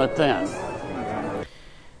ultimate then.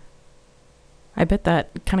 I bet that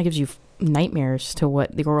kind of gives you nightmares to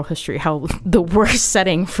what the oral history, how the worst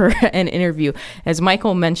setting for an interview. As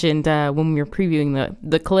Michael mentioned when we were previewing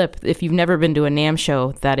the clip, if you've never been to a NAMM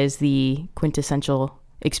show, that is the quintessential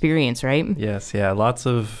experience, right? Yes, yeah. Lots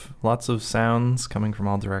of sounds coming from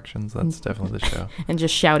all directions. That's definitely the show. And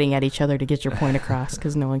just shouting at each other to get your point across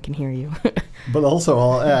because no one can hear you. But also,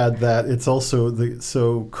 I'll add that it's also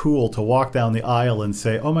so cool to walk down the aisle and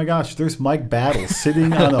say, oh my gosh, there's Mike Battle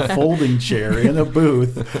sitting on a folding chair in a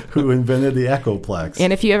booth who invented the Echoplex.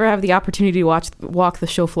 And if you ever have the opportunity to walk the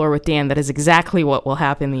show floor with Dan, that is exactly what will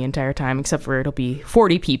happen the entire time, except for it'll be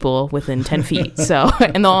 40 people within 10 feet. So,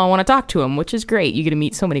 and they'll all want to talk to him, which is great. You get to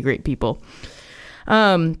meet so many great people.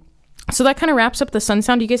 So that kind of wraps up the Sun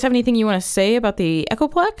Sound. Do you guys have anything you want to say about the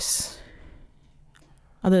Echoplex?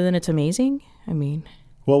 Other than it's amazing? I mean...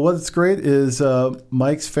 Well, what's great is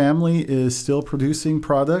Mike's family is still producing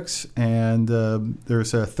products, and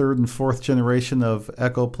there's a third and fourth generation of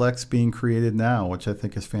Echoplex being created now, which I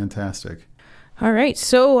think is fantastic. All right,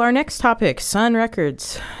 so our next topic, Sun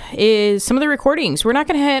Records, is some of the recordings. We're not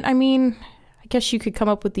going to hit, I guess you could come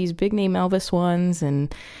up with these big-name Elvis ones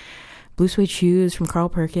and Blue Suede Shoes from Carl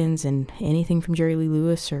Perkins and anything from Jerry Lee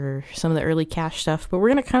Lewis or some of the early Cash stuff. But we're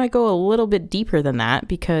going to kind of go a little bit deeper than that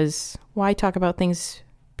because why talk about things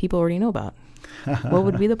people already know about? What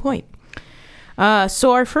would be the point?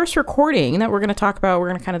 So our first recording that we're going to talk about, we're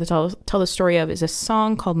going to kind of tell the story of, is a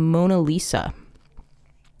song called Mona Lisa.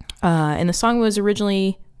 And the song was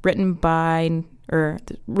originally performed,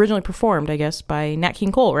 I guess, by Nat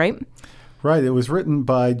King Cole, right? Right. It was written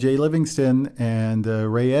by Jay Livingston and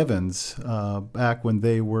Ray Evans back when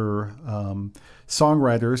they were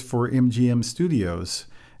songwriters for MGM Studios.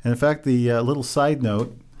 And in fact, the little side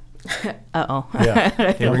note. Uh-oh.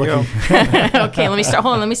 Yeah. Here we go. Okay, let me start.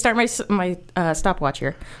 Hold on. Let me start my stopwatch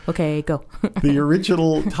here. Okay, go. The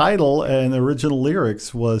original title and original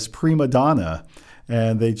lyrics was Prima Donna.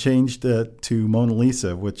 And they changed it to Mona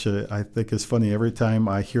Lisa, which I think is funny. Every time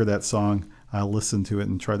I hear that song, I'll listen to it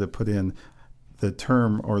and try to put in the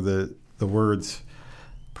term or the words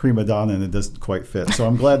prima donna, and it doesn't quite fit. So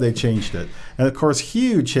I'm glad they changed it. And of course,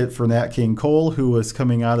 huge hit for Nat King Cole, who was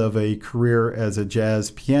coming out of a career as a jazz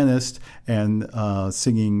pianist and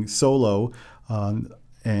singing solo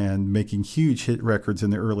and making huge hit records in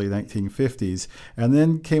the early 1950s. And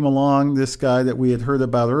then came along this guy that we had heard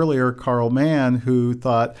about earlier, Carl Mann, who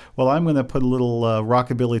thought, well, I'm going to put a little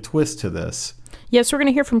rockabilly twist to this. Yes, we're going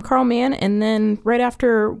to hear from Carl Mann, and then right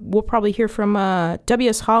after, we'll probably hear from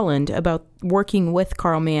W.S. Holland about working with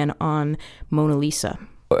Carl Mann on Mona Lisa.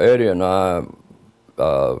 Eddie and I,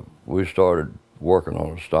 we started working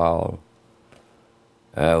on a style,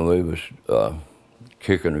 and we was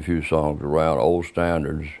kicking a few songs around, old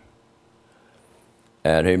standards,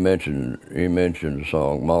 and he mentioned the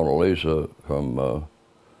song Mona Lisa from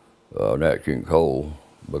Nat King Cole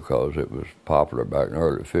because it was popular back in the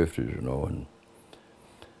early 50s, you know, and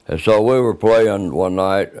so we were playing one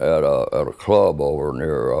night at a club over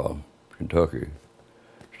near Kentucky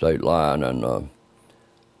state line, and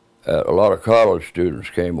a lot of college students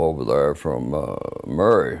came over there from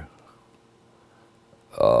Murray,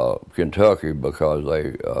 Kentucky, because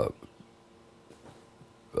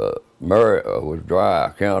Murray was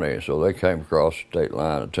dry county, so they came across the state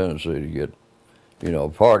line of Tennessee to get,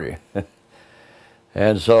 party.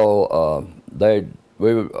 And so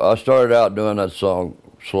I started out doing that song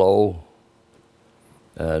slow,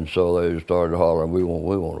 and so they started hollering, we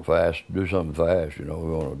want to do something fast, we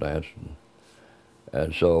want to dance.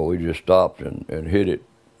 And so we just stopped and hit it,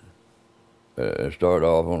 and started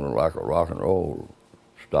off on like a rock and roll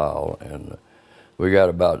style, and we got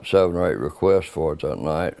about 7 or 8 requests for it that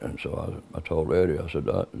night, and so I told Eddie, I said,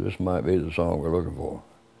 this might be the song we're looking for.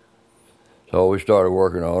 So we started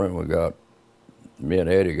working on it, and me and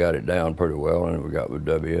Eddie got it down pretty well, and we got with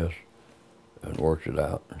WS and worked it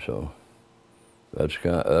out. So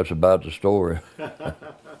that's about the story.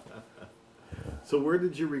 So where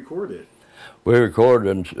did you record it? We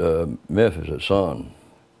recorded in Memphis at Sun.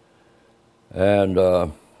 And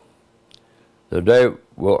the day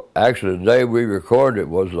we recorded it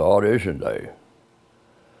was the audition day.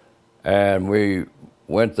 And we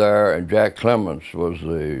went there, and Jack Clements was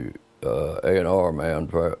the A&R man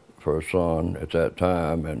for Sun at that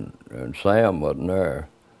time, and Sam wasn't there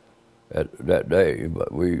at that day,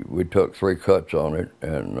 but we took 3 cuts on it,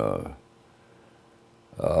 and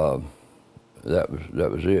that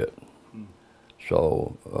was it.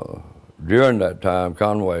 So during that time,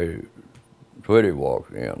 Conway Twitty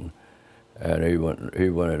walked in, and he went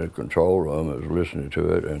in the control room and was listening to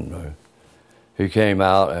it, and he came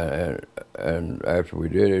out, and after we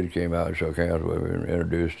did it, he came out and shook hands with me and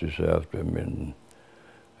introduced himself to me,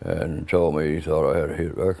 and told me he thought I had a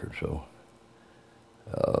hit record. So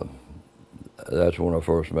that's when I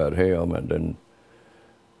first met him, and then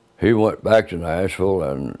he went back to Nashville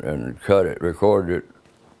and recorded it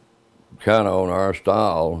kind of on our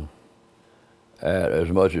style, as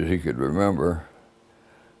much as he could remember,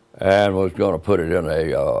 and was going to put it in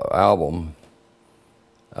a album,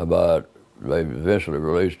 but they eventually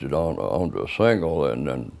released it onto a single, and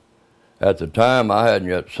then at the time I hadn't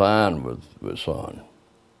yet signed with Sun.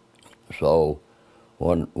 So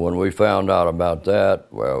when we found out about that,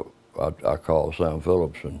 well, I called Sam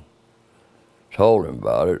Phillips and told him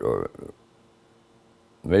about it, or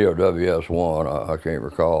me or WS1, I can't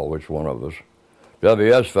recall which one of us.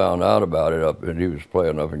 WS found out about it and he was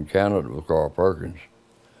playing up in Canada with Carl Perkins.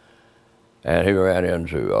 And he ran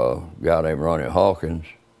into a guy named Ronnie Hawkins,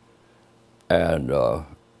 and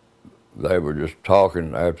they were just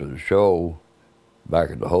talking after the show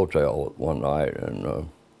back at the hotel one night, and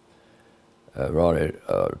Ronnie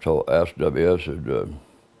asked WS, said,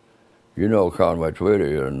 you know Conway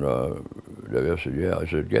Twitty? And WS said, yeah. I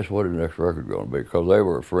said, guess what his next record going to be? Because they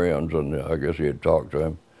were friends, and I guess he had talked to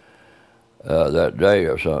him that day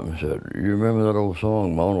or something. He said, you remember that old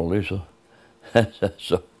song, Mona Lisa?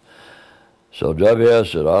 So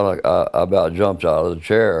WS said, I about jumped out of the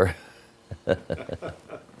chair.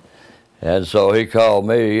 And so he called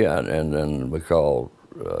me, and then we called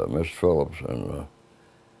Mr. Phillips, and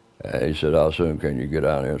he said, how soon can you get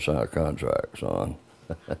down here and sign a contract, son?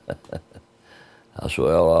 I said,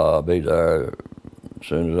 well, I'll be there as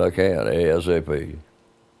soon as I can, ASAP.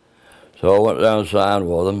 So I went down and signed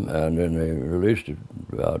with them, and then they released it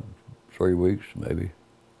about 3 weeks, maybe.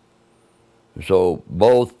 So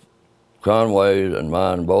both Conway's and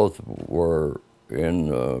mine both were in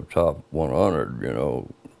the top 100,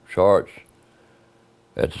 charts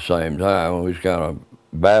at the same time. We was kind of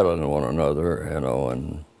battling one another,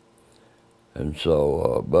 and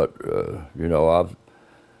so, but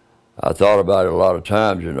I thought about it a lot of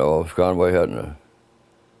times, if Conway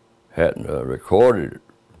hadn't recorded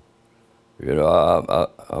it,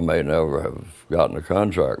 I may never have gotten a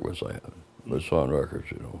contract with Sun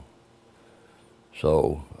Records,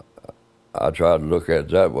 So I tried to look at it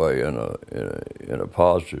that way in a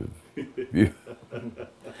positive view.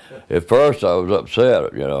 At first I was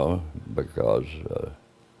upset, because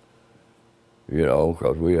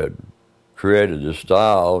we had created this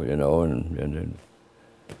style,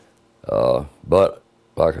 but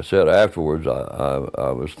like I said, afterwards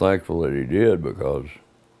I was thankful that he did, because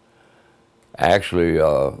actually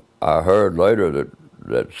I heard later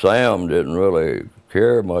that Sam didn't really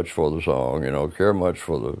care much for the song, care much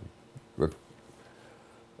for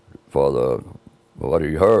what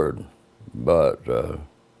he heard, but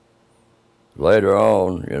later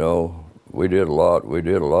on, we did a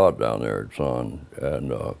lot down there at Sun,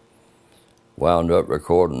 and wound up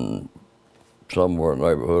recording somewhere in the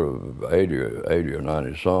neighborhood of 80 or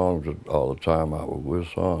 90 songs all the time I was with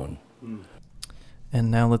Sun. And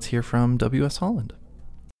now let's hear from W.S. Holland.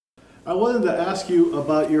 I wanted to ask you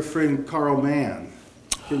about your friend Carl Mann.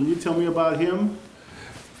 Can you tell me about him?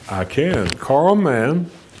 I can. Carl Mann,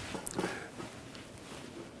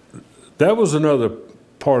 that was another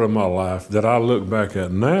part of my life that I look back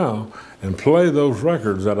at now and play those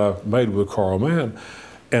records that I made with Carl Mann.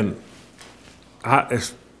 And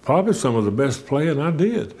it's probably some of the best playing I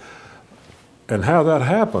did. And how that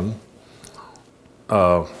happened,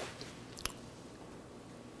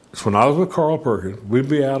 it's when I was with Carl Perkins, we'd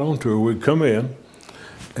be out on tour, we'd come in,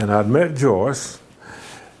 and I'd met Joyce,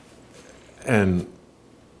 and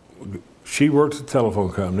she worked at the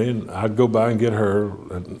telephone company, and I'd go by and get her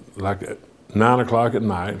at 9 o'clock at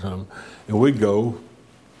night, and we'd go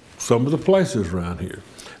some of the places around here.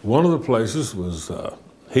 One of the places was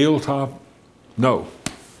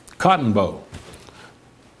Cotton Bowl.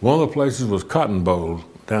 One of the places was Cotton Bowl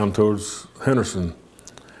down towards Henderson,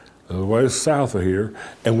 a ways south of here,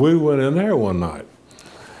 and we went in there one night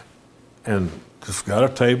and just got a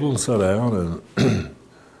table and sat down, and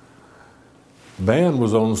band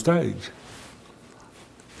was on the stage.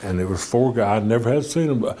 And it was 4 guys. I'd never had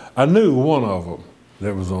seen them. I knew one of them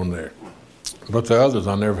that was on there, but the others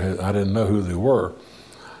I didn't know who they were.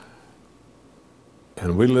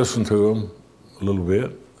 And we listened to them a little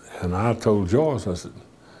bit, and I told Joyce, I said,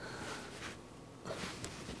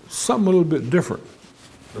 something a little bit different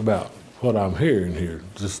about what I'm hearing here.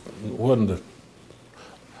 Just wasn't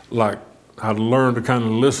like I learned to kind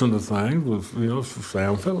of listen to things with,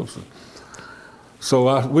 Sam Philipson.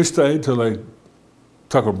 So we stayed till they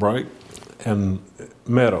took a break and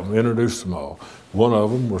met them, introduced them all. One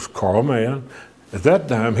of them was Carl Mann. At that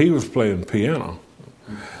time, he was playing piano.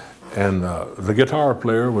 And the guitar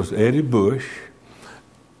player was Eddie Bush,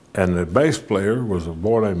 and the bass player was a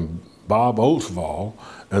boy named Bob Oldsvall,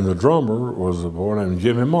 and the drummer was a boy named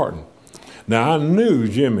Jimmy Martin. Now, I knew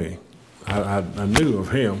Jimmy. I knew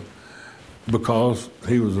of him because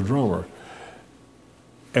he was a drummer.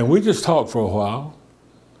 And we just talked for a while,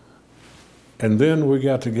 and then we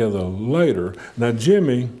got together later. Now,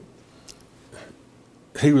 Jimmy,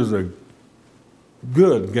 he was a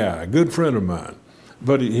good guy, good friend of mine,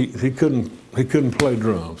 but he couldn't play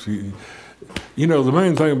drums. The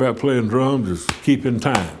main thing about playing drums is keeping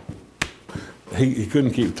time. He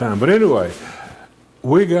couldn't keep time. But anyway,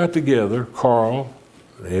 we got together, Carl,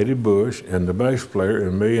 Eddie Bush, and the bass player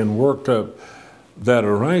and me, and worked up that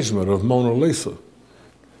arrangement of Mona Lisa.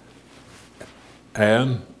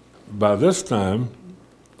 And by this time,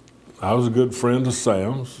 I was a good friend of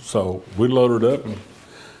Sam's, so we loaded up and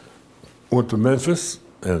went to Memphis,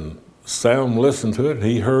 and Sam listened to it,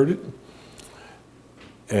 he heard it,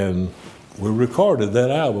 and we recorded that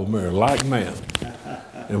album there, Like Man.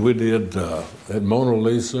 And we did at Mona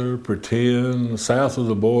Lisa, Pretend, South of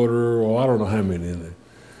the Border, I don't know how many in there.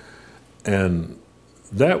 And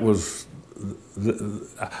that was,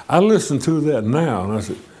 I listened to that now, and I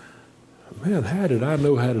said, man, how did I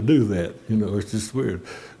know how to do that? It's just weird.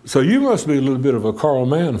 So you must be a little bit of a Carl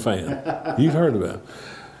Mann fan. You've heard about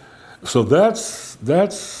it. So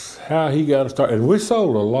that's how he got started. And we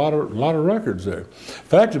sold a lot of records there.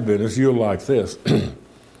 Fact of business, you'll like this.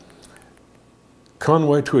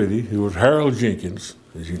 Conway Twitty, who was Harold Jenkins,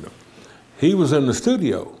 as you know, he was in the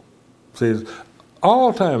studio. See,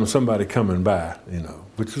 all the time somebody coming by,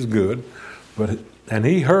 which was good, and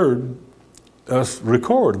he heard us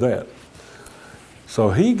record that.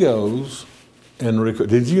 So he goes and record.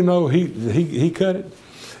 Did you know he cut it?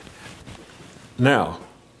 Now,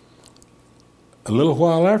 a little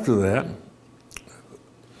while after that,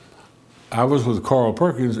 I was with Carl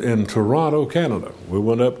Perkins in Toronto, Canada. We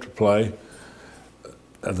went up to play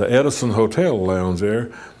at the Edison Hotel Lounge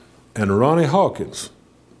there, and Ronnie Hawkins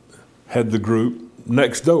had the group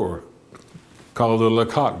next door called the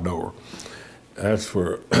Lecoq Door. That's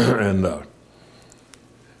where, and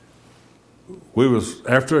we was,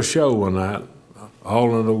 after a show one night,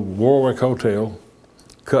 all in the Warwick Hotel,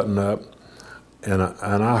 cutting up, and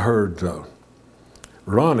I heard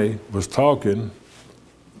Ronnie was talking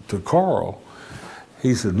to Carl.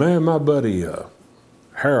 He said, man, my buddy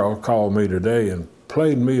Harold called me today and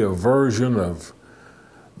played me a version of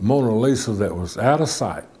Mona Lisa that was out of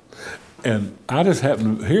sight. And I just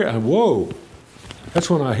happened to hear, whoa, that's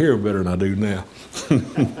when I hear better than I do now.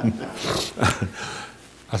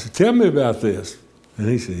 I said, tell me about this. And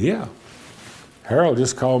he said, yeah, Harold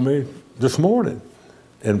just called me this morning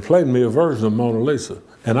and played me a version of Mona Lisa.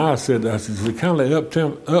 And I said, is it kind of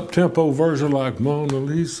up-tempo version like Mona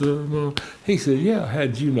Lisa? He said, yeah,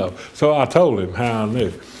 how'd you know? So I told him how I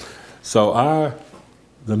knew. So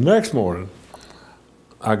the next morning,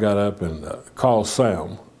 I got up and called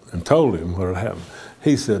Sam and told him what had happened.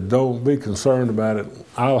 He said, don't be concerned about it.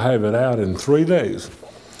 I'll have it out in 3 days.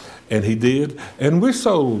 And he did. And we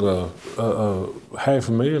sold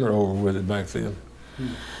 $500,000 or over with it back then.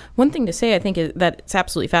 One thing to say, I think, is that it's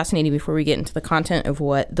absolutely fascinating before we get into the content of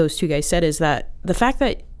what those two guys said, is that the fact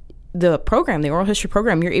that the program, the oral history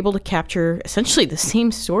program, you're able to capture essentially the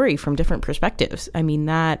same story from different perspectives. I mean,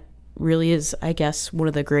 that really is, I guess, one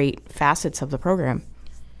of the great facets of the program.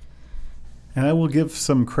 And I will give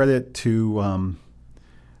some credit to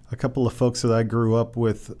a couple of folks that I grew up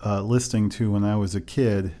with listening to when I was a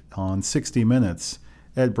kid on 60 Minutes.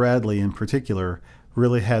 Ed Bradley, in particular,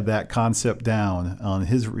 really had that concept down on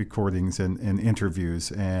his recordings and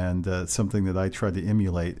interviews, and something that I try to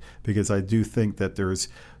emulate, because I do think that there's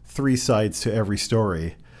 3 sides to every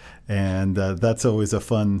story. And that's always a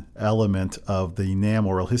fun element of the NAMM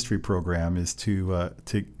Oral History program, is to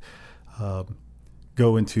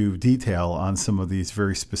go into detail on some of these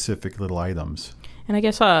very specific little items. And I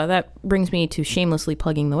guess that brings me to shamelessly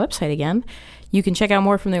plugging the website again. You can check out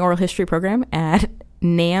more from the oral history program at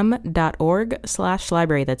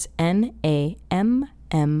namm.org/library. That's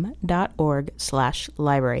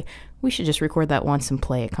NAMM.org/library. We should just record that once and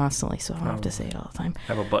play it constantly, so I don't have to say it all the time.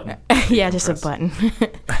 Have a button. Yeah, just a button.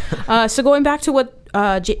 So going back to what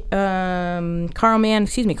Carl Mann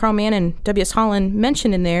and W.S. Holland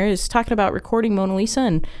mentioned in there, is talking about recording Mona Lisa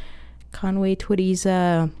and Conway Twitty's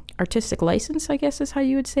artistic license, I guess is how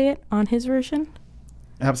you would say it, on his version.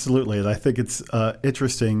 Absolutely. And I think it's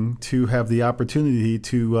interesting to have the opportunity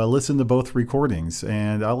to listen to both recordings.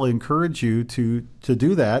 And I'll encourage you to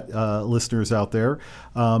do that, listeners out there.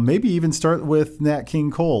 Maybe even start with Nat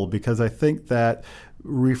King Cole, because I think that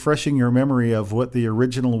refreshing your memory of what the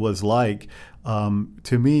original was like,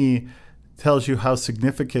 to me, tells you how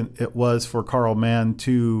significant it was for Carl Mann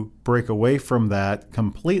to break away from that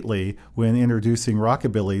completely when introducing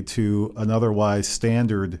rockabilly to an otherwise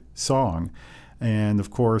standard song. And of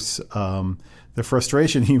course, the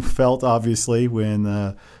frustration he felt, obviously, when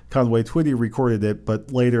Conway Twitty recorded it,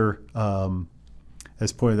 but later,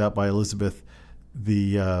 as pointed out by Elizabeth,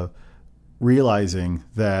 the realizing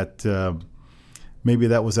that maybe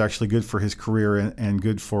that was actually good for his career and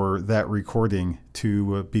good for that recording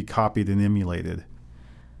to be copied and emulated.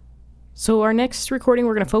 So our next recording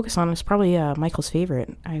we're going to focus on is probably Michael's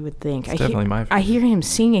favorite, I would think. It's definitely my favorite. I hear him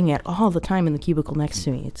singing it all the time in the cubicle next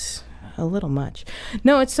to me. It's a little much.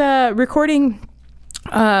 No, it's a recording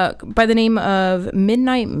by the name of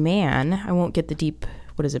Midnight Man. I won't get the deep,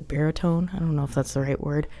 what is it, baritone? I don't know if that's the right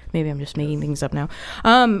word. Maybe I'm just making things up now.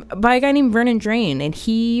 By a guy named Vernon Drain, and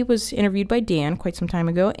he was interviewed by Dan quite some time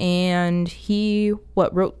ago, and he,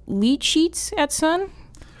 wrote lead sheets at Sun?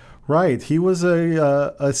 Right. He was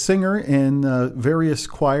a singer in various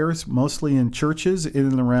choirs, mostly in churches in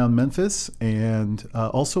and around Memphis, and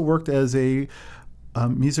also worked as a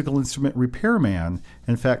musical instrument repairman.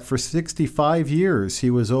 In fact, for 65 years, he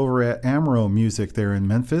was over at Amro Music there in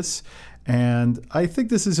Memphis. And I think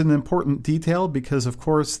this is an important detail because, of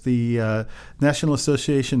course, the National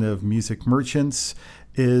Association of Music Merchants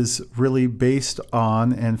is really based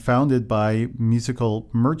on and founded by musical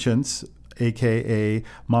merchants, aka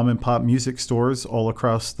mom and pop music stores all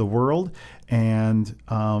across the world. And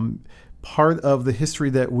part of the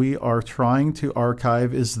history that we are trying to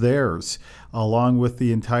archive is theirs, along with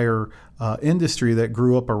the entire industry that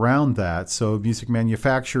grew up around that. So music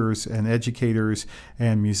manufacturers and educators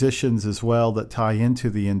and musicians as well that tie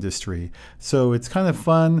into the industry. So it's kind of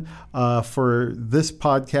fun for this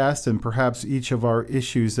podcast and perhaps each of our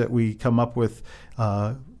issues that we come up with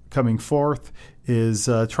coming forth is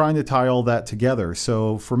trying to tie all that together.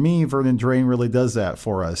 So for me, Vernon Drain really does that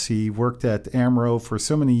for us. He worked at Amro for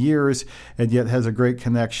so many years and yet has a great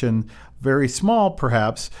connection, very small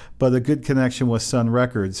perhaps, but a good connection with Sun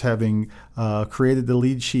Records, having created the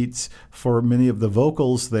lead sheets for many of the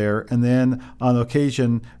vocals there, and then on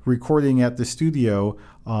occasion recording at the studio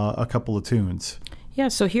a couple of tunes. Yeah,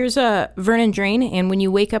 so here's Vernon Drain, and when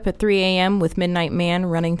you wake up at 3 a.m. with Midnight Man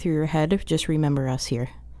running through your head, just remember us here.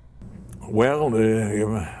 Well,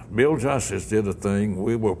 Bill Justice did a thing.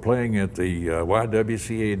 We were playing at the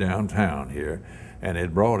YWCA downtown here, and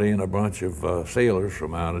it brought in a bunch of sailors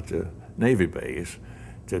from out at the Navy base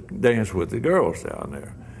to dance with the girls down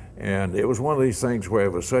there. And it was one of these things where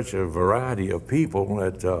it was such a variety of people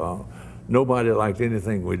that nobody liked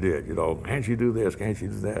anything we did. You know, can't you do this? Can't you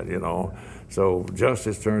do that? You know. So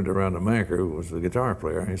Justice turned around to Macker, who was the guitar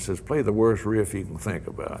player, and he says, play the worst riff you can think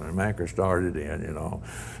about. And Macker started in, you know,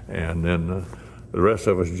 and then the rest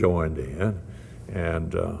of us joined in.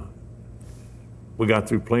 And we got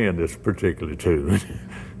through playing this particular tune.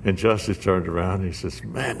 And Justice turned around and he says,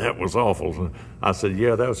 "Man, that was awful." And I said,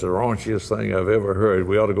 "Yeah, that was the raunchiest thing I've ever heard.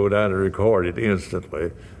 We ought to go down and record it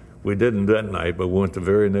instantly." We didn't that night, but went the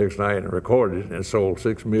very next night and recorded it and sold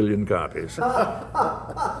 6 million copies. So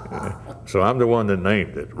I'm the one that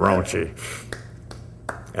named it, Raunchy.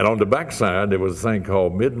 And on the backside, there was a thing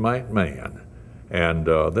called Midnight Man. And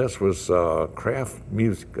this was Kraft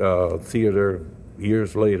Music Theater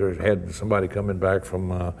years later. Had somebody coming back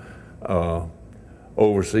from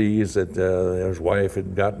overseas that his wife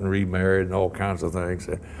had gotten remarried and all kinds of things.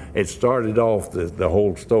 It started off the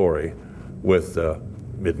whole story with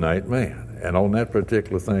Midnight Man. And on that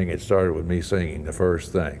particular thing, it started with me singing the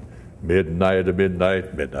first thing. Midnight to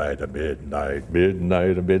midnight, midnight to midnight,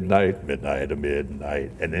 midnight to midnight, midnight to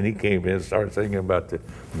midnight. And then he came in and started singing about the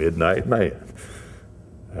Midnight Man.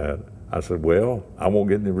 And I said, well, I won't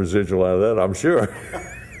get any residual out of that, I'm sure.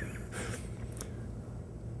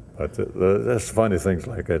 But that's funny things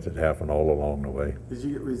like that happen all along the way. Did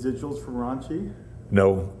you get residuals from Raunchy?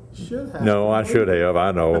 No. You should have. No, I should have,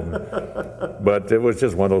 I know. But it was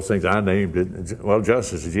just one of those things. I named it. Well,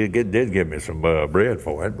 Justice did give me some bread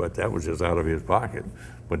for it, but that was just out of his pocket.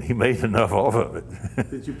 But he made enough off of it.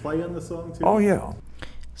 Did you play on the song too? Oh, yeah.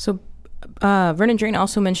 So Vernon Drain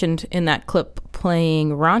also mentioned in that clip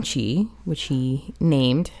playing Raunchy, which he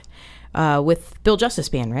named, with Bill Justice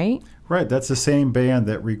Band, right? Right, that's the same band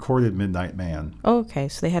that recorded Midnight Man. Oh, okay,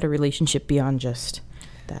 so they had a relationship beyond just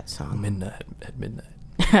that song. Midnight at midnight.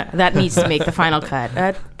 That needs to make the final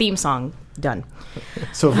cut. Theme song, done.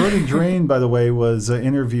 So Vernon Drain, by the way, was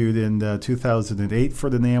interviewed in 2008 for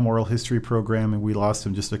the NAMM Oral History Program, and we lost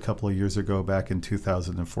him just a couple of years ago, back in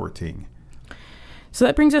 2014. So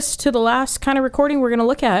that brings us to the last kind of recording we're going to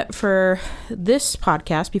look at for this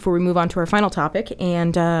podcast before we move on to our final topic,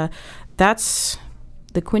 and that's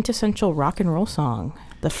the quintessential rock and roll song,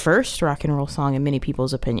 the first rock and roll song in many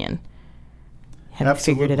people's opinion. Have you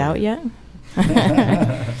figured it out yet?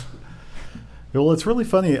 Well, it's really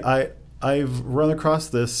funny. I've run across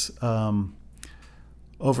this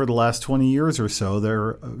over the last 20 years or so. There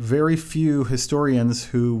are very few historians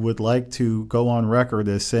who would like to go on record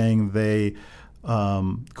as saying they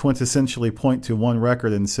quintessentially point to one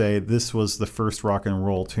record and say this was the first rock and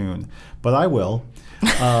roll tune. But I will.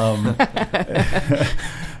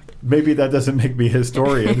 Maybe that doesn't make me a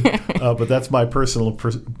historian, but that's my personal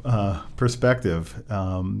perspective.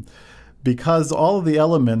 Because all of the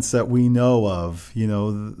elements that we know of,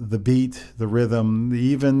 the beat, the rhythm,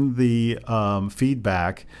 even the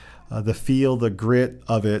feedback, the feel, the grit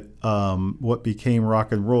of it, what became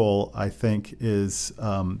rock and roll, I think is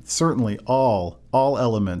certainly all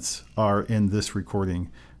elements are in this recording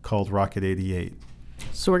called Rocket 88.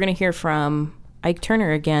 So we're going to hear from Ike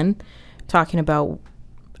Turner again, talking about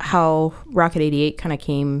how Rocket 88 kind of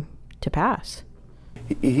came to pass.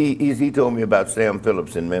 He told me about Sam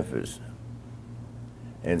Phillips in Memphis.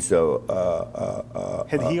 And so...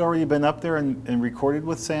 had he already been up there and recorded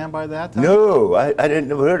with Sam by that time? No, I didn't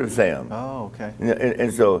never heard of Sam. Oh, okay.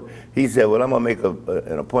 And so he said, well, I'm going to make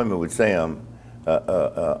an appointment with Sam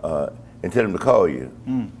and tell him to call you.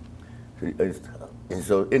 And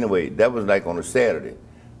so anyway, that was like on a Saturday.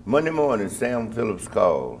 Monday morning, Sam Phillips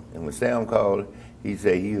called. And when Sam called, he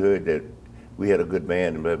said he heard that we had a good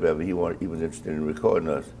band and blah, blah, blah. He was interested in recording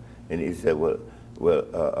us. And he said, well,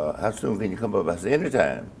 how soon can you come up? I said,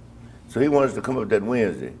 anytime. So he wanted us to come up that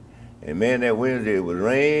Wednesday. And man, that Wednesday it was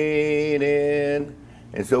raining.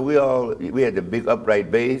 And so we had the big upright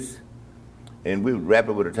bass, and we would wrap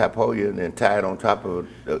it with a tapoya and then tie it on top of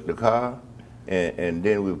the car. And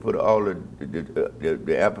then we would put all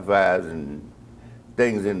the amplifiers and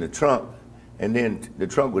things in the trunk. And then the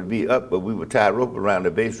trunk would be up, but we would tie a rope around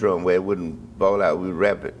the bass drum where it wouldn't fall out. We would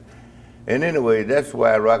wrap it. And anyway, that's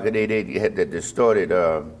why Rocket 88 had that distorted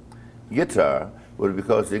guitar, was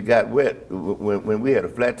because it got wet. When we had a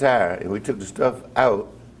flat tire and we took the stuff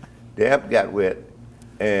out, the amp got wet.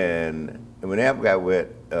 And when the amp got wet,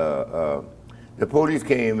 the police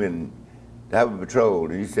came and highway patrol,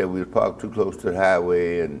 and he said we was parked too close to the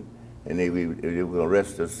highway, and they were going to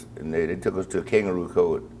arrest us, and they took us to a kangaroo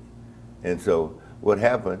court. And so what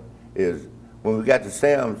happened is when we got to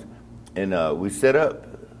Sam's and we set up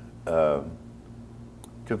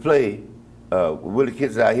to play, Willie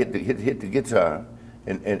Kitsai hit the guitar,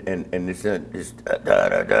 and they said this da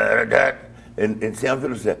da da da, and Sam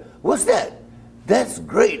Phillips said, "What's that? That's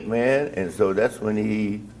great, man!" And so that's when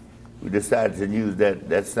we decided to use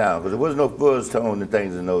that sound, because there was no fuzz tone and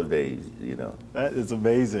things in those days, That is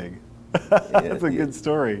amazing. That's a good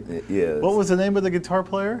story. Yeah. What was the name of the guitar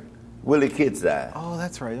player? Willie Kitsai. Oh,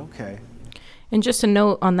 that's right. Okay. And just a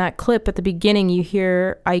note on that clip, at the beginning you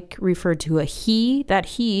hear Ike referred to a he. That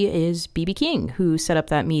he is B.B. King, who set up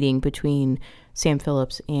that meeting between Sam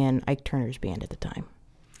Phillips and Ike Turner's band at the time.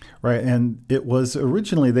 Right, and it was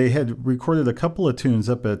originally, they had recorded a couple of tunes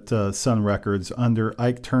up at Sun Records under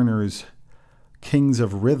Ike Turner's Kings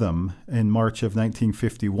of Rhythm in March of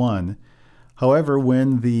 1951. However,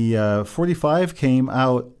 when the 45 came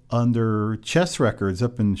out under Chess Records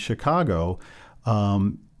up in Chicago,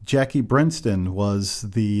 Jackie Brenston was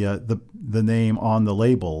the name on the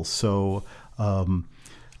label. So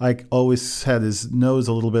Ike always had his nose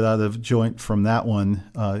a little bit out of joint from that one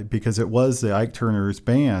because it was the Ike Turner's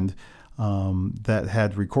band that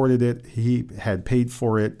had recorded it. He had paid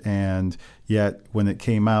for it, and yet when it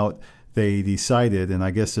came out, they decided, and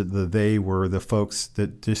I guess they were the folks, the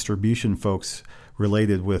distribution folks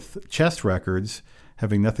related with Chess Records,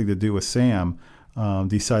 having nothing to do with Sam,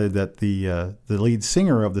 decided that the lead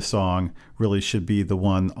singer of the song really should be the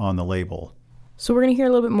one on the label. So we're going to hear a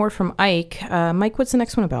little bit more from Ike. Mike, what's the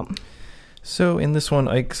next one about? So in this one,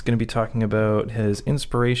 Ike's going to be talking about his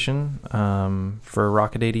inspiration for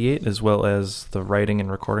Rocket 88, as well as the writing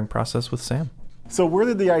and recording process with Sam. So where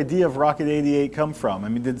did the idea of Rocket 88 come from? I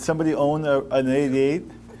mean, did somebody own an 88?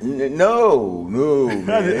 No, man.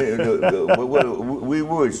 We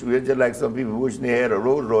wish. We're just like some people wishing they had a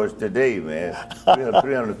Rolls Royce today, man.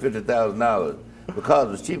 $350,000 because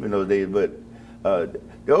it was cheap in those days. But the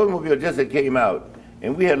Oldsmobile just came out,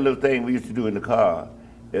 and we had a little thing we used to do in the car.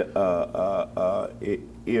 If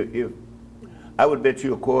I would bet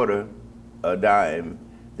you a dime,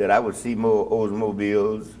 that I would see more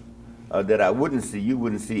Oldsmobiles that I wouldn't see. You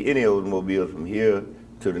wouldn't see any Oldsmobiles from here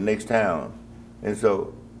to the next town, and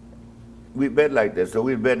so we bet like that. So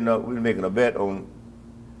we were making a bet on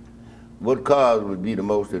what cars would be the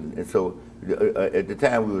most, and so at the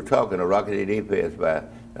time we were talking, a Rocket 88 passed by.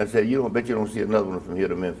 I said, "You don't bet you don't see another one from here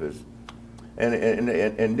to Memphis." And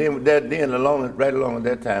then right along at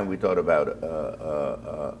that time we thought about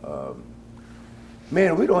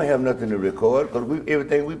man, we don't have nothing to record because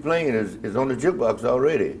everything we playing is on the jukebox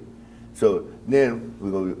already. So then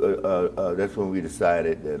that's when we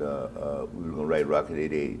decided that we were gonna write Rocket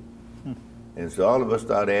 88. And so all of us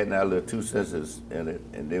started adding our little 2 cents in it,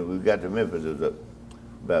 and then we got to Memphis. It was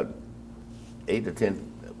about 8 to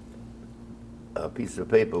 10 pieces of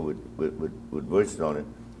paper with verses on it.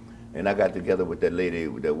 And I got together with that lady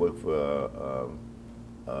that worked for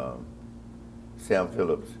Sam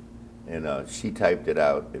Phillips, and she typed it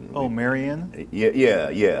out. And Marion?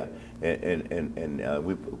 Yeah. And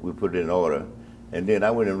we put it in order. And then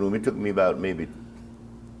I went in the room. It took me about maybe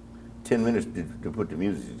 10 minutes to put the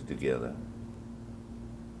music together.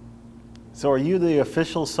 So are you the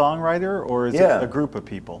official songwriter, or is it a group of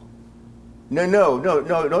people? No,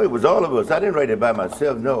 it was all of us. I didn't write it by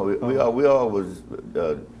myself, no. We all was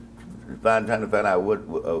trying to find out what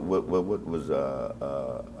was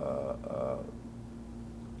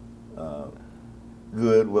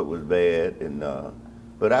good, what was bad, and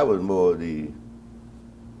but I was more the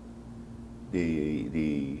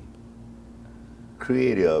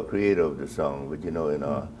creator of the song. But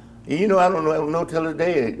I don't know till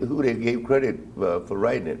today who they gave credit for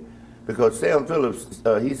writing it, because Sam Phillips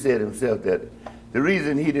he said himself that the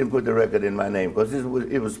reason he didn't put the record in my name because it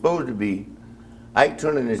was supposed to be Ike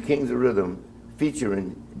Turner and his Kings of Rhythm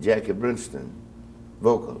featuring Jackie Brenston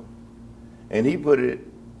vocal, and he put it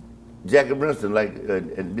Jackie Brenston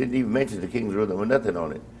and didn't even mention the Kings of Rhythm or nothing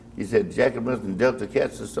on it. He said Jackie Brenston, Delta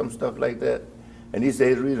Cats or some stuff like that, and he said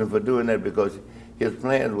his reason for doing that because his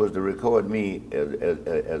plan was to record me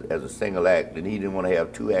as a single act, and he didn't want to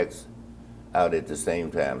have 2 acts out at the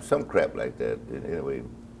same time, some crap like that. Anyway,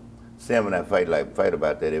 Sam and I fight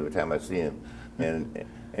about that every time I see him,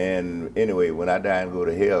 and anyway, when I die and go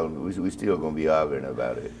to hell, we still gonna be arguing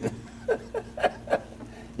about it.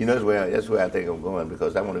 That's where I think I'm going,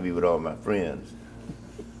 because I want to be with all my friends.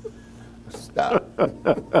 Stop.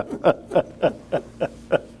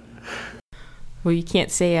 Well, you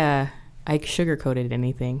can't say Ike sugarcoated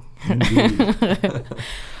anything.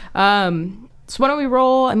 So why don't we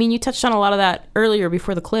roll? I mean, you touched on a lot of that earlier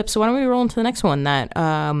before the clip. So why don't we roll into the next one that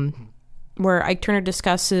where Ike Turner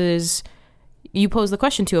discusses. You posed the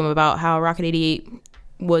question to him about how Rocket 88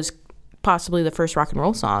 was possibly the first rock and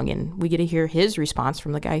roll song, and we get to hear his response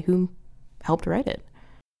from the guy who helped write it.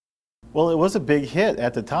 Well, it was a big hit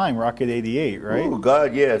at the time, Rocket 88, right? Oh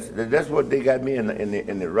God, yes. That's what they got me in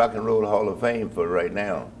the Rock and Roll Hall of Fame for right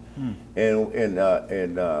now. And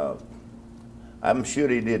I'm sure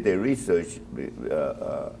they did their research.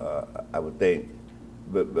 I would think,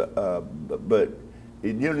 but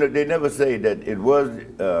they never say that it was.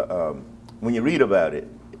 When you read about it,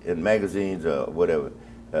 in magazines or whatever,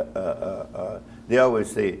 they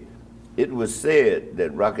always say, it was said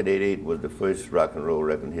that Rocket 88 was the first rock and roll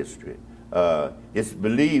record in history. It's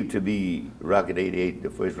believed to be Rocket 88, the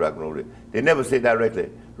first rock and roll record. They never say directly,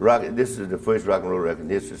 this is the first rock and roll record in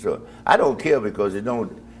history. So I don't care because it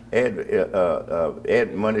don't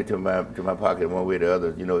add money to my pocket one way or the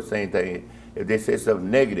other. You know, same thing. If they say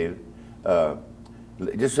something negative,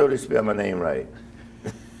 just so they spell my name right.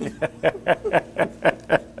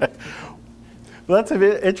 Well, that's an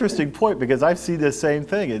interesting point because I see the same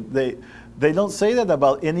thing. They don't say that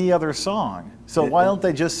about any other song. So why don't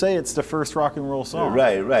they just say it's the first rock and roll song?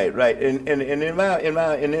 Right. And in my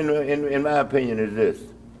opinion, is this.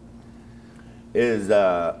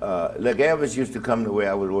 Like Elvis used to come to where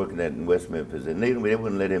I was working at in West Memphis, and they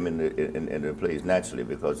wouldn't let him in the place naturally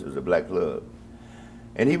because it was a black club.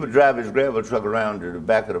 And he would drive his gravel truck around to the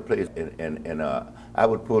back of the place, and I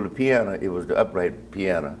would pull the piano. It was the upright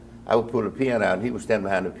piano. I would pull the piano out, and he would stand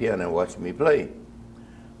behind the piano and watch me play.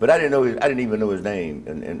 But I didn't even know his name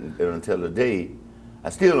until the day. I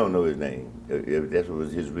still don't know his name, if that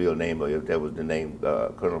was his real name or if that was the name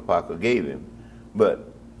Colonel Parker gave him.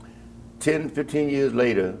 But 10, 15 years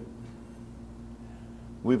later,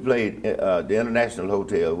 we played the International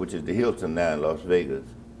Hotel, which is the Hilton now in Las Vegas.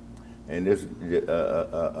 And this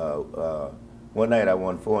one night I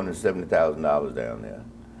won $470,000 down there.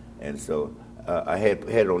 And so I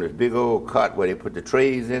had on this big old cart where they put the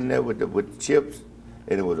trays in there with the chips,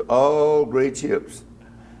 and it was all gray chips.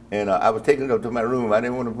 And I was taking it up to my room. I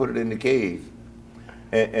didn't want to put it in the cage.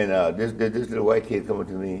 And this little white kid coming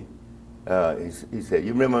to me, he said,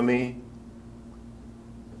 "You remember me?"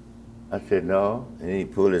 I said, "No." And he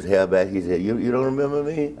pulled his hair back. He said, "You don't remember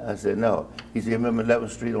me?" I said, "No." He said, "You remember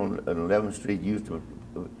 11th Street on 11th Street used to?"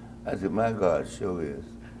 I said, "My God, sure is."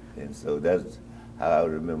 And so that's how I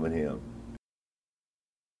remember him.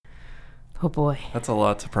 Oh boy. That's a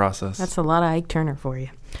lot to process. That's a lot of Ike Turner for you.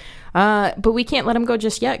 But we can't let him go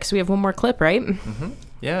just yet because we have one more clip, right? Mm-hmm.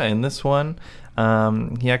 Yeah, in this one,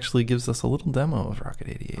 he actually gives us a little demo of Rocket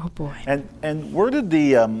 88. Oh boy. And where did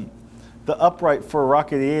the upright for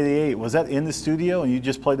Rocket 88, was that in the studio and you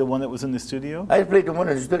just played the one that was in the studio? I played the one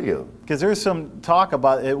in the studio. Because there's some talk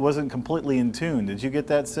about it wasn't completely in tune. Did you get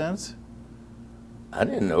that sense? I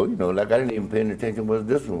didn't know, like I didn't even pay any attention whether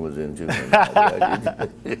this one was in tune.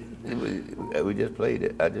 We just played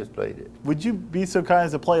it. I just played it. Would you be so kind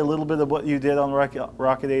as to play a little bit of what you did on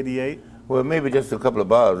Rocket 88? Well, maybe just a couple of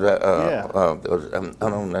bars. Yeah. I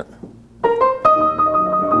don't know.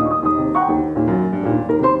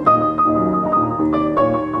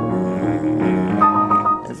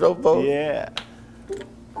 And so forth. Yeah.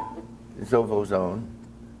 And so forth on.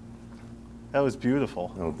 That was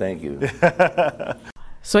beautiful. Oh, thank you.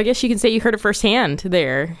 So I guess you can say you heard it firsthand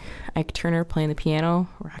there. Ike Turner playing the piano,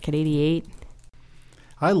 Rocket 88.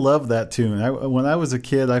 I love that tune. When I was a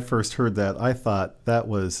kid, I first heard that. I thought that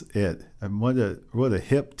was it. And what a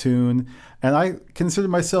hip tune. And I consider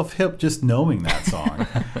myself hip just knowing that song.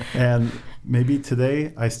 And maybe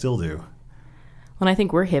today I still do. Well, I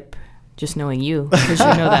think we're hip just knowing you because you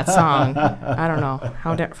know that song. I don't know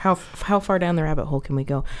how far down the rabbit hole can we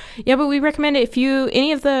go. Yeah, but we recommend it. If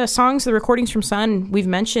any of the songs, the recordings from Sun we've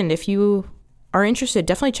mentioned, if you are interested,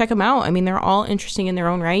 definitely check them out. I mean, they're all interesting in their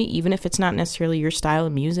own right, even if it's not necessarily your style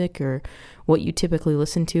of music or what you typically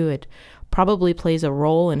listen to. It probably plays a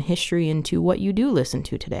role in history into what you do listen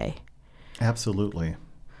to today. Absolutely.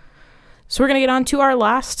 So we're going to get on to our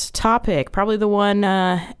last topic, probably the one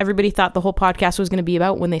everybody thought the whole podcast was going to be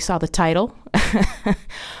about when they saw the title.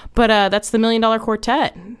 But that's the $1 Million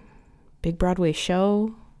Quartet. Big Broadway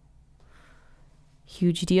show.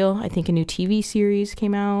 Huge deal. I think a new TV series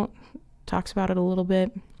came out. Talks about it a little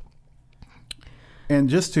bit. And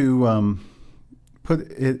just to put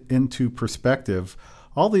it into perspective,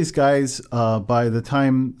 all these guys, by the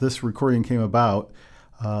time this recording came about,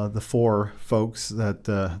 the four folks that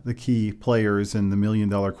the key players in the $1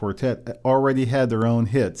 Million Quartet already had their own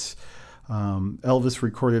hits. Elvis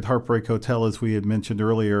recorded Heartbreak Hotel, as we had mentioned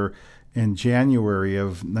earlier, in January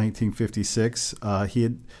of 1956. He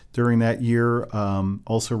had, during that year,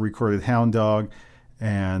 also recorded Hound Dog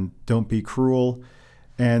and Don't Be Cruel,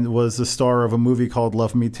 and was the star of a movie called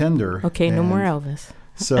Love Me Tender. Okay, no more Elvis.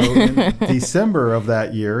 So in December of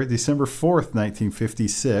that year, December 4th,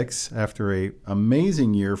 1956, after an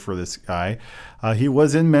amazing year for this guy, he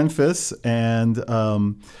was in Memphis, and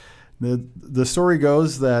the story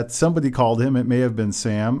goes that somebody called him, it may have been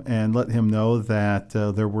Sam, and let him know that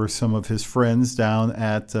there were some of his friends down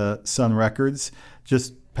at Sun Records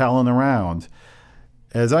just palling around.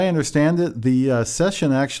 As I understand it, the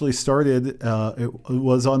session actually started, it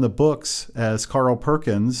was on the books as Carl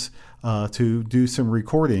Perkins to do some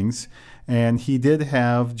recordings, and he did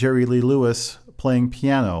have Jerry Lee Lewis playing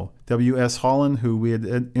piano. W.S. Holland, who we had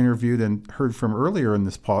interviewed and heard from earlier in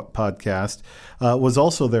this podcast, was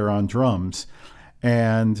also there on drums.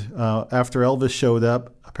 And after Elvis showed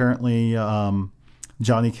up, apparently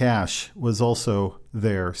Johnny Cash was also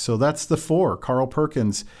there. So that's the four: Carl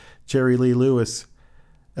Perkins, Jerry Lee Lewis,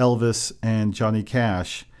 Elvis, and Johnny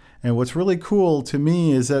Cash. And what's really cool to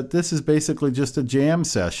me is that this is basically just a jam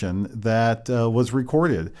session that was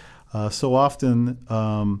recorded. So often,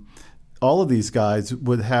 all of these guys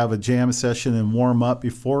would have a jam session and warm up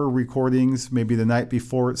before recordings, maybe the night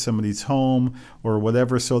before at somebody's home or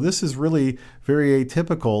whatever. So this is really very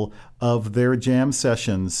atypical of their jam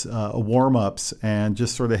sessions, warm-ups, and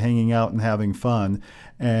just sort of hanging out and having fun.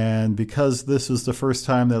 And because this was the first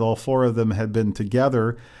time that all four of them had been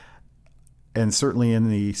together, and certainly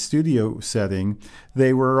in the studio setting,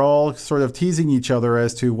 they were all sort of teasing each other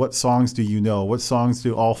as to what songs do you know? What songs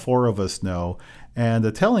do all four of us know? And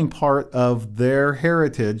the telling part of their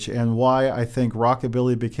heritage and why I think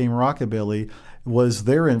rockabilly became rockabilly was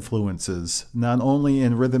their influences, not only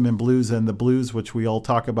in rhythm and blues and the blues, which we all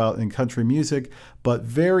talk about in country music, but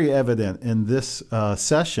very evident in this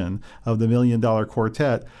session of the $1 Million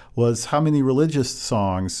Quartet was how many religious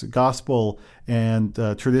songs, gospel and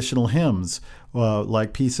traditional hymns,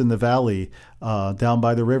 like Peace in the Valley, Down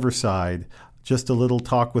by the Riverside, Just a Little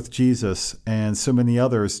Talk with Jesus, and so many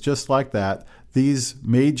others just like that. These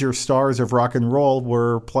major stars of rock and roll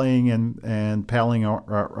were playing and palling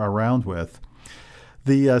around with.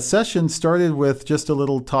 The session started with Just a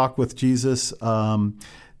Little Talk with Jesus.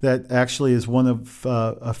 That actually is one of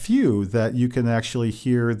a few that you can actually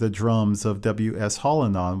hear the drums of W.S.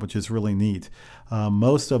 Holland on, which is really neat.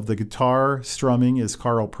 Most of the guitar strumming is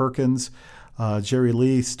Carl Perkins. Jerry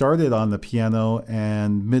Lee started on the piano,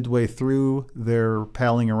 and midway through their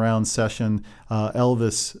palling around session,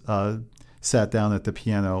 Elvis sat down at the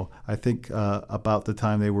piano, I think about the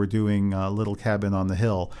time they were doing Little Cabin on the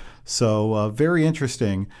Hill. So very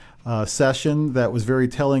interesting session that was very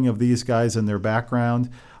telling of these guys and their background.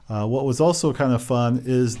 What was also kind of fun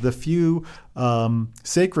is the few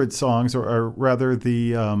sacred songs, or rather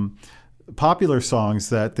the popular songs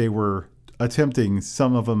that they were attempting,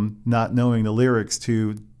 some of them not knowing the lyrics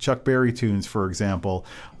to Chuck Berry tunes, for example.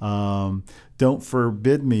 Don't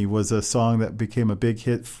Forbid Me was a song that became a big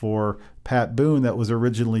hit for Pat Boone that was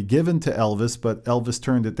originally given to Elvis, but Elvis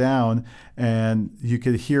turned it down, and you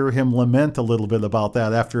could hear him lament a little bit about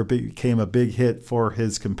that after it became a big hit for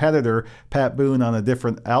his competitor, Pat Boone, on a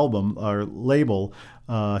different album or label.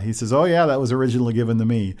 He says, oh yeah, that was originally given to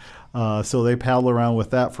me. So they paddled around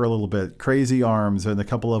with that for a little bit. Crazy Arms and a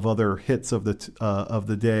couple of other hits of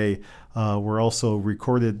the day were also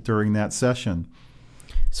recorded during that session.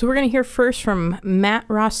 So we're going to hear first from Matt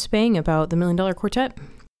Ross Spang about the $1 Million Quartet.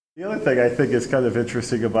 The other thing I think is kind of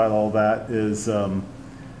interesting about all that is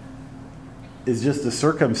just the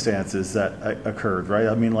circumstances that occurred, right?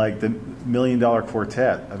 I mean, like the $1 Million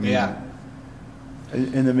Quartet. I mean, yeah.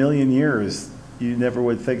 In a million years, you never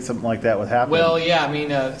would think something like that would happen. Well, yeah, I mean,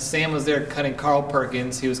 Sam was there cutting Carl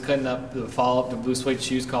Perkins. He was cutting up the follow-up to Blue Suede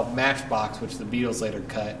Shoes called Matchbox, which the Beatles later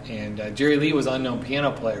cut. And Jerry Lee was an unknown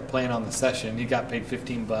piano player playing on the session. He got paid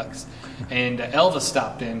 $15. And Elvis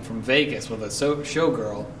stopped in from Vegas with a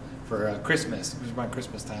showgirl for Christmas. It was around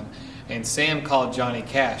Christmas time. And Sam called Johnny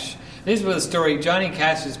Cash. This is where the story, Johnny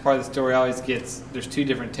Cash is part of the story always gets, there's two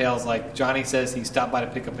different tales. Like Johnny says he stopped by to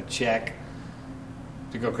pick up a check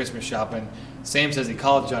to go Christmas shopping. Sam says he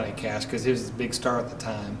called Johnny Cash because he was his big star at the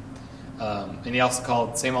time, and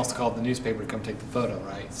Sam also called the newspaper to come take the photo,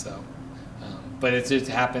 right? So, but it just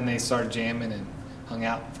happened. They started jamming and hung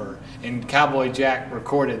out and Cowboy Jack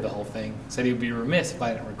recorded the whole thing. Said he would be remiss if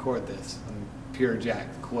I didn't record this. Pure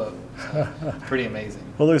Jack quote. So, pretty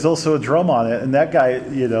amazing. Well, there's also a drum on it, and that guy,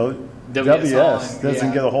 WS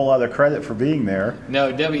doesn't get a whole lot of credit for being there.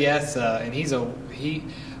 No, WS, and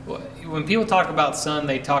when people talk about Sun,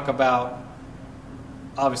 they talk about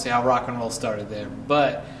obviously how rock and roll started there.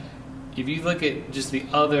 But if you look at just the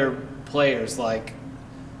other players like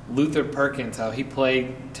Luther Perkins, how he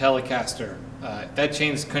played Telecaster, that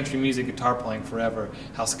changed country music guitar playing forever.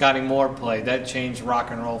 How Scotty Moore played, that changed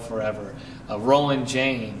rock and roll forever. Roland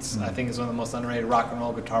James, I think, is one of the most underrated rock and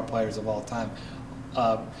roll guitar players of all time.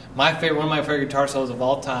 One of my favorite guitar solos of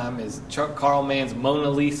all time is Carl Mann's Mona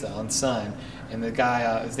Lisa on Sun. And the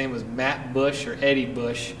guy, his name was Matt Bush or Eddie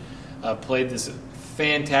Bush, played this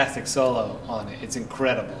fantastic solo on it. It's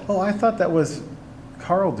incredible. Oh, I thought that was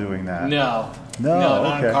Carl doing that. No, No,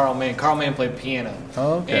 not okay. on Carl Mann. Carl Mann played piano.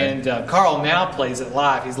 Oh, okay. And Carl now plays it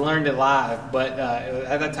live. He's learned it live. But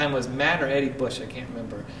at that time it was Matt or Eddie Bush, I can't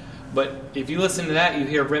remember. But if you listen to that, you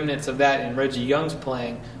hear remnants of that, and Reggie Young's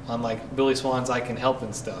playing on like Billy Swan's "I Can Help"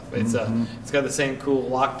 and stuff. It's it's got the same cool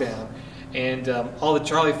lockdown, and all the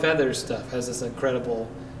Charlie Feathers stuff has this incredible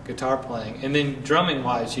guitar playing. And then drumming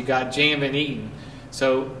wise, you got Jan Van Eaton.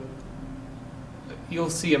 So you'll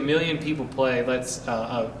see 1 million people play. That's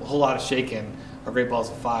a whole lot of shaking or Great Balls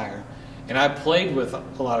of Fire, and I played with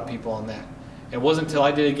a lot of people on that. It wasn't until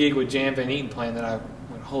I did a gig with Jan Van Eaton playing that I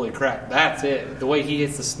went, holy crap, that's it. The way he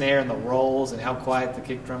hits the snare and the rolls and how quiet the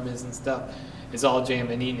kick drum is and stuff is all Jan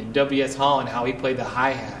Van Eaton. And W.S. Holland, how he played the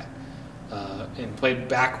hi-hat and played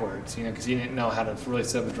backwards, because he didn't know how to really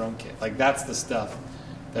set up a drum kit. Like, that's the stuff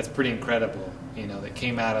that's pretty incredible, that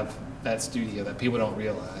came out of that studio that people don't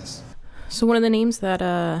realize. So one of the names that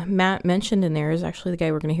Matt mentioned in there is actually the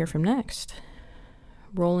guy we're going to hear from next,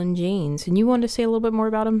 Roland Janes. And you wanted to say a little bit more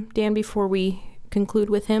about him, Dan, before we conclude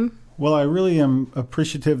with him? Well, I really am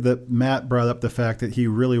appreciative that Matt brought up the fact that he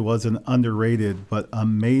really was an underrated but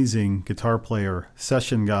amazing guitar player,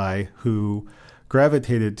 session guy who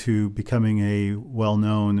gravitated to becoming a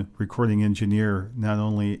well-known recording engineer, not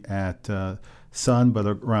only at Sun, but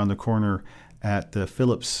around the corner at the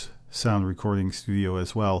Philips Sound Recording Studio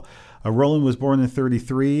as well. Roland was born in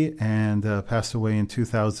 1933 and passed away in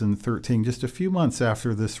 2013, just a few months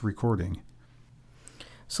after this recording.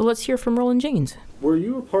 So let's hear from Roland Janes. Were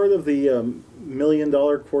you a part of the $1 Million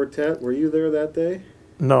Quartet? Were you there that day?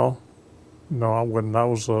 No, I wasn't. I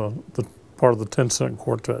was the part of the 10-cent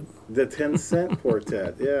quartet. The 10-cent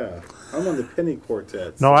quartet, yeah. I'm on the penny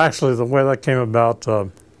quartet. No, actually, the way that came about,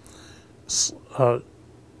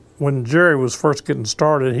 when Jerry was first getting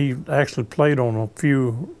started, he actually played on a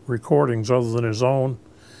few recordings other than his own.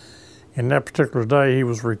 And that particular day, he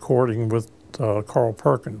was recording with Carl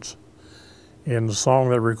Perkins. And the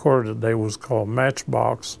song they recorded today was called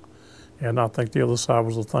Matchbox. And I think the other side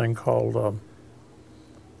was a thing called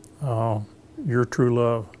Your True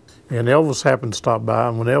Love. And Elvis happened to stop by.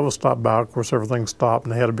 And when Elvis stopped by, of course, everything stopped.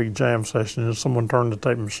 And they had a big jam session. And someone turned the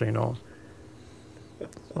tape machine on.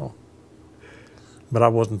 So, but I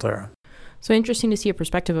wasn't there. So interesting to see a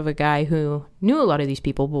perspective of a guy who knew a lot of these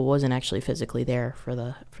people, but wasn't actually physically there for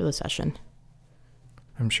the session.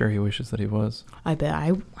 I'm sure he wishes that he was. I bet.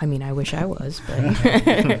 I mean, I wish I was, but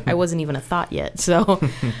I wasn't even a thought yet. So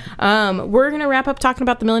we're going to wrap up talking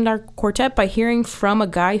about the $1 Million Quartet by hearing from a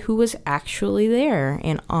guy who was actually there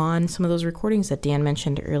and on some of those recordings that Dan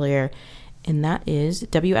mentioned earlier, and that is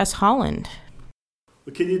W.S. Holland.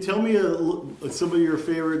 Can you tell me some of your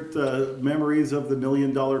favorite memories of the $1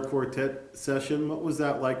 Million Quartet session? What was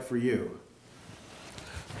that like for you?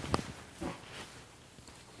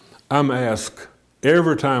 I'm asked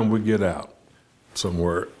every time we get out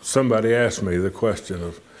somewhere, somebody asks me the question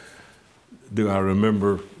of, do I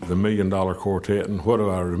remember the $1 Million Quartet and what do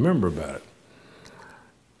I remember about it?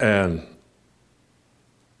 And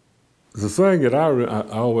the thing that I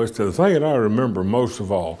always tell, the thing that I remember most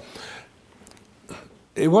of all,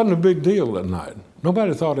 it wasn't a big deal that night.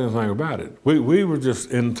 Nobody thought anything about it. We were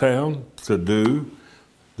just in town to do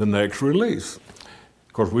the next release.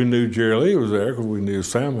 Of course, we knew Jerry Lee was there because we knew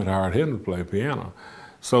Sam had hired him to play piano.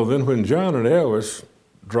 So then when John and Elvis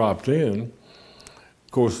dropped in,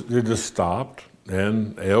 of course, it just stopped,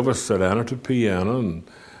 and Elvis sat down at the piano,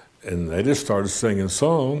 and they just started singing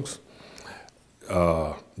songs.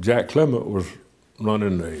 Jack Clement was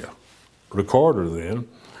running the recorder then.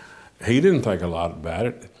 He didn't think a lot about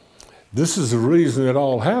it. This is the reason it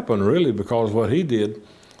all happened, really, because what he did,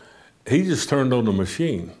 he just turned on the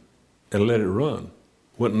machine and let it run.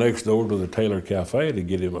 Went next door to the Taylor Cafe to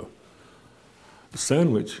get him a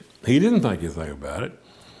sandwich. He didn't think anything about it.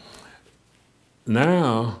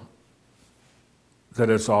 Now that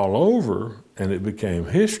it's all over and it became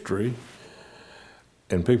history,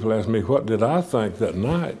 and people ask me, what did I think that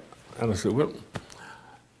night? And I said, well,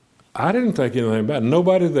 I didn't think anything about it.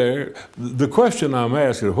 Nobody there. The question I'm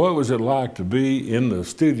asking is, what was it like to be in the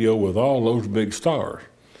studio with all those big stars?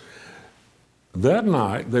 That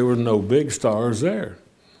night, there were no big stars there.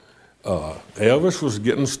 Elvis was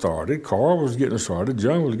getting started, Carl was getting started,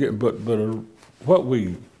 John was getting, but what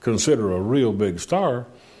we consider a real big star,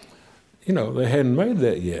 they hadn't made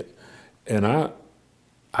that yet. And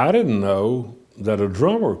I didn't know that a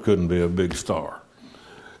drummer couldn't be a big star.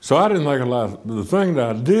 So I didn't think a lot. The thing that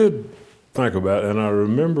I did think about, and I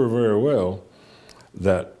remember very well,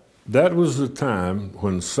 that was the time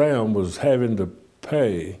when Sam was having to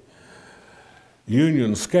pay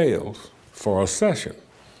union scales for a session.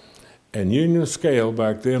 And union scale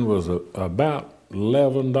back then was about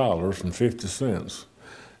 $11.50.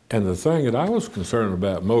 And the thing that I was concerned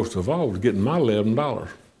about most of all was getting my $11.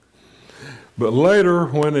 But later,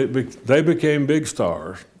 when they became big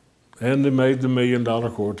stars, and they made the $1 Million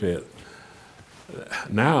Quartet,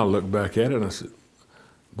 now I look back at it and I said,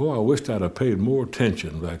 boy, I wished I'd have paid more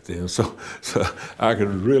attention back then so I could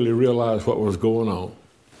really realize what was going on.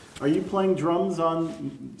 Are you playing drums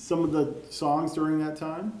on some of the songs during that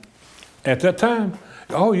time? At that time?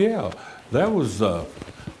 Oh, yeah. That was,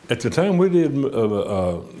 at the time we did the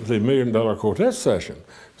 $1 Million Quartet session.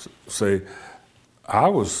 See,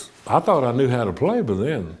 I thought I knew how to play, but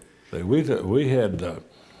then we had,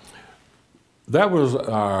 that was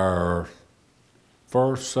our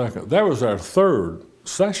that was our third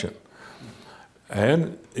session.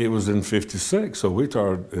 And it was in 56, so we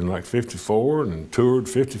started in like 54 and toured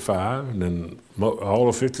 55 and then all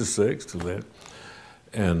of 56 to that.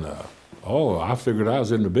 And, I figured I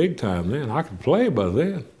was in the big time then. I could play by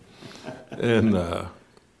then.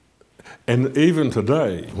 And even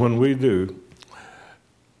today, when we do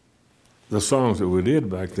the songs that we did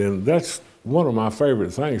back then, that's one of my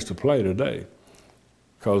favorite things to play today.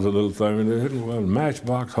 Because the little thing,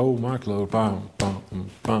 matchbox, hold my clothes, pom, pom,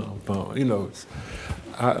 pom, pom. You know,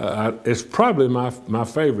 it's probably my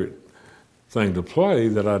favorite thing to play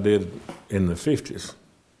that I did in the 50s.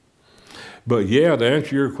 But yeah, to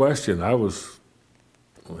answer your question, I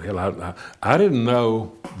didn't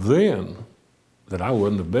know then that I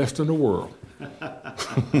wasn't the best in the world. I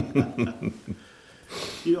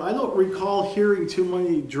don't recall hearing too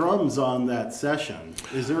many drums on that session.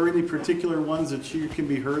 Is there any particular ones that you can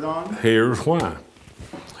be heard on? Here's why.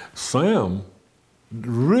 Sam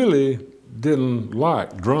really didn't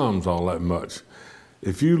like drums all that much.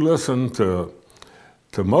 If you listen to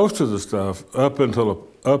most of the stuff up until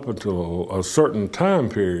a certain time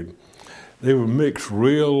period, they were mixed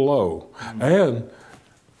real low. Mm-hmm. And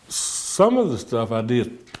some of the stuff I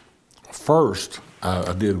did first,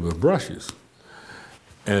 I did with brushes.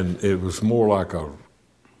 And it was more like a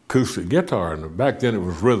acoustic guitar. And back then it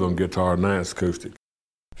was rhythm guitar, now it's acoustic.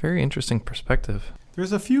 Very interesting perspective.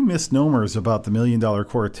 There's a few misnomers about the $1 Million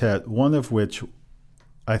Quartet, one of which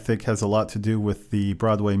I think has a lot to do with the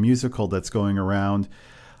Broadway musical that's going around.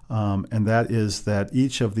 And that is that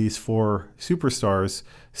each of these four superstars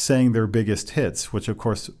sang their biggest hits, which of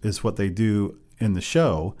course is what they do in the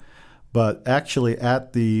show. But actually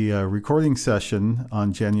at the recording session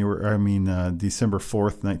on December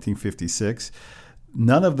 4th, 1956,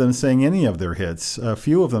 none of them sang any of their hits. A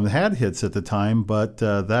few of them had hits at the time, but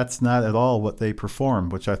that's not at all what they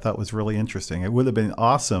performed, which I thought was really interesting. It would have been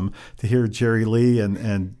awesome to hear Jerry Lee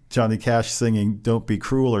and Johnny Cash singing Don't Be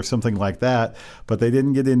Cruel or something like that, but they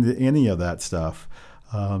didn't get into any of that stuff.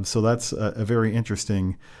 So that's a very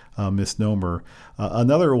interesting misnomer.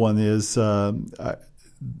 Another one is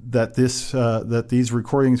that these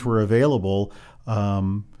recordings were available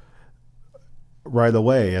right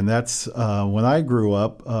away, and that's when I grew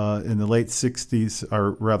up in the late 60s,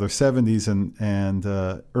 or rather 70s and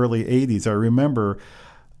early 80s. I remember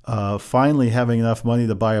finally having enough money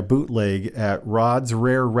to buy a bootleg at Rod's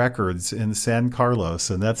Rare Records in San Carlos,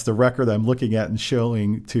 and that's the record I'm looking at and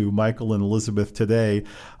showing to Michael and Elizabeth today.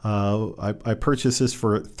 I purchased this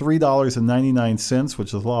for $3.99, which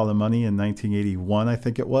is a lot of money in 1981, I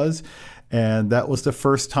think it was. And that was the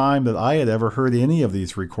first time that I had ever heard any of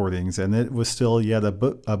these recordings, and it was still yet a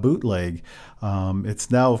bootleg.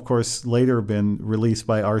 It's now, of course, later been released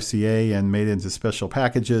by RCA and made into special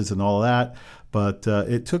packages and all that. But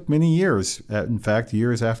it took many years, in fact,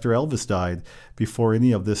 years after Elvis died, before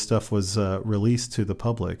any of this stuff was released to the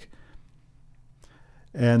public.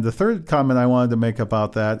 And the third comment I wanted to make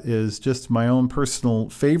about that is just my own personal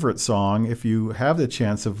favorite song. If you have the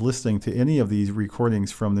chance of listening to any of these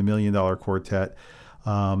recordings from the $1 Million Quartet,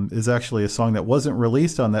 is actually a song that wasn't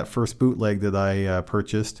released on that first bootleg that I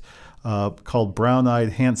purchased, called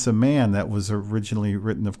Brown-Eyed Handsome Man, that was originally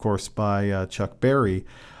written, of course, by Chuck Berry.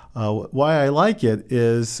 Why I like it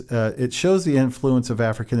is it shows the influence of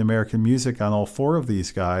African-American music on all four of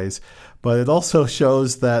these guys, but it also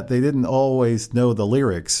shows that they didn't always know the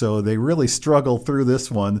lyrics, so they really struggle through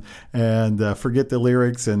this one and forget the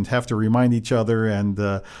lyrics and have to remind each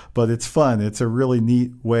other. But it's fun. It's a really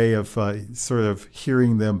neat way of sort of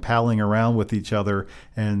hearing them palling around with each other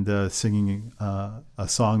and singing a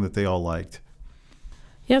song that they all liked.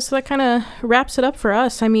 Yeah, so that kind of wraps it up for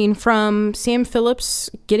us. I mean, from Sam Phillips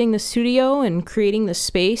getting the studio and creating the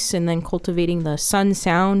space and then cultivating the Sun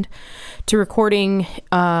sound to recording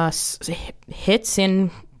hits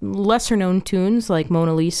and lesser-known tunes like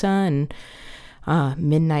Mona Lisa and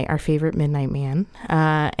Midnight, our favorite Midnight Man.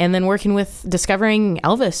 And then discovering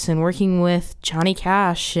Elvis and working with Johnny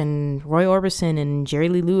Cash and Roy Orbison and Jerry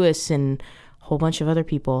Lee Lewis and a whole bunch of other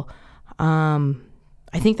people.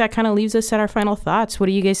 I think that kind of leaves us at our final thoughts.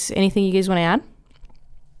 Anything you guys want to add?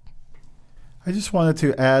 I just wanted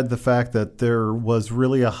to add the fact that there was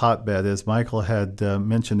really a hotbed, as Michael had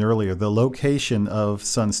mentioned earlier. The location of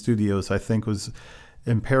Sun Studios, I think, was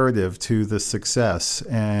imperative to the success.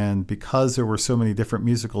 And because there were so many different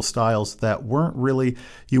musical styles that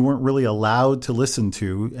you weren't really allowed to listen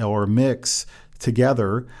to or mix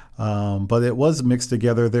together, but it was mixed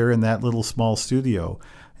together there in that little small studio.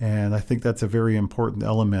 And I think that's a very important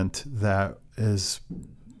element that is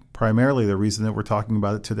primarily the reason that we're talking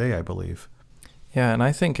about it today, I believe. Yeah, and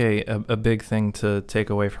I think a big thing to take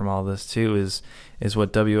away from all this too is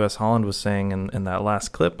what W.S. Holland was saying in that last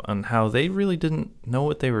clip on how they really didn't know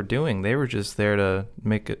what they were doing. They were just there to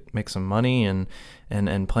make some money and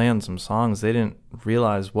play on some songs. They didn't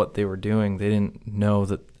realize what they were doing. They didn't know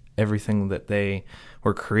that everything that they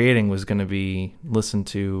were creating was going to be listened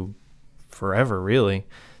to forever, really.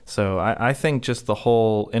 So I think just the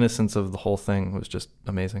whole innocence of the whole thing was just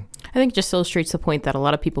amazing. I think it just illustrates the point that a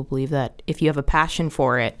lot of people believe that if you have a passion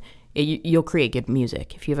for it, you'll create good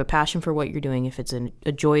music. If you have a passion for what you're doing, if it's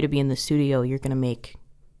a joy to be in the studio, you're going to make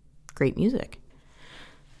great music.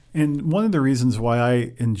 And one of the reasons why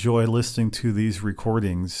I enjoy listening to these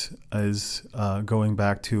recordings is going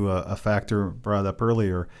back to a factor brought up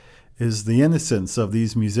earlier, is the innocence of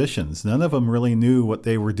these musicians. None of them really knew what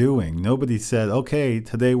they were doing. Nobody said, okay,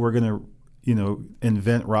 today we're going to,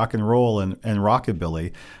 invent rock and roll and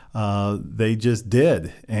rockabilly. They just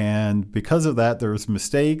did. And because of that, there's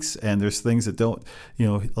mistakes and there's things that don't,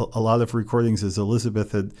 a lot of recordings, as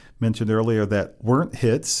Elizabeth had mentioned earlier, that weren't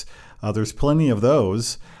hits. There's plenty of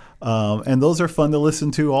those. And those are fun to listen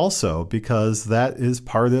to also, because that is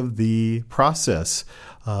part of the process,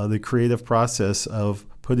 the creative process of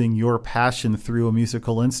putting your passion through a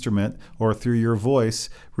musical instrument or through your voice,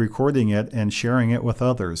 recording it and sharing it with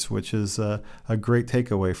others, which is a great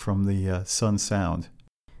takeaway from the Sun sound.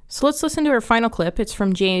 So let's listen to our final clip. It's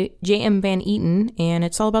from J.M. Van Eaton, and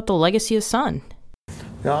it's all about the legacy of Sun.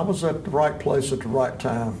 Yeah, I was at the right place at the right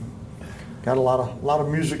time. Got a lot of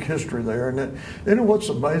music history there, and what's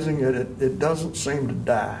amazing, it doesn't seem to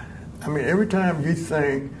die. I mean, every time you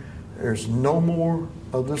think there's no more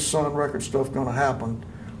of this Sun record stuff going to happen,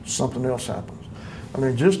 something else happens. I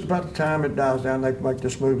mean, just about the time it dies down, they make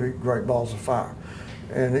this movie, Great Balls of Fire,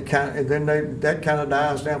 and that kind of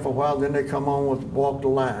dies down for a while. Then they come on with Walk the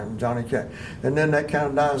Line, Johnny Cash, and then that kind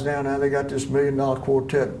of dies down. Now they got this $1 Million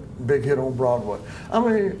Quartet, big hit on Broadway. I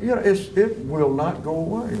mean, it will not go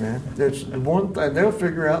away, man. It's one thing. They'll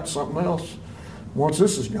figure out something else once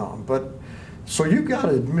this is gone. But so you got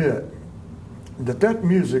to admit that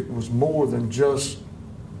music was more than just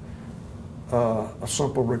a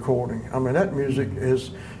simple recording. I mean, that music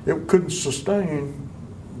it couldn't sustain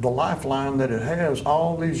the lifeline that it has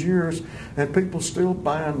all these years, and people still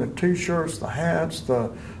buying the T-shirts, the hats,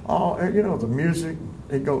 the music.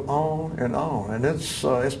 It goes on, and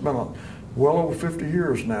it's been well over 50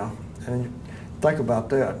 years now. And you think about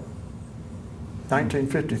that,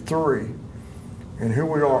 1953, and here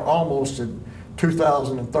we are almost in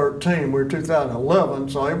 2013. We're 2011,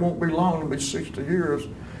 so it won't be long to be 60 years.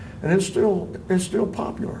 And it's still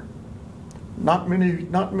popular. Not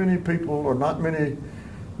many people or not many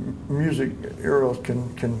music eras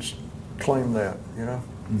can claim that,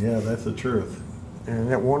 Yeah, that's the truth.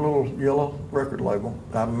 And that one little yellow record label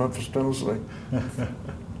out of Memphis, Tennessee.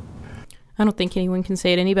 I don't think anyone can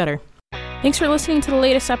say it any better. Thanks for listening to the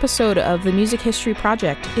latest episode of the Music History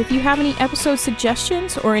Project. If you have any episode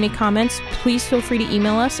suggestions or any comments, please feel free to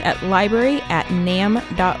email us at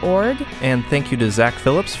library@nam.org. And thank you to Zach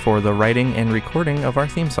Phillips for the writing and recording of our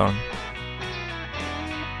theme song.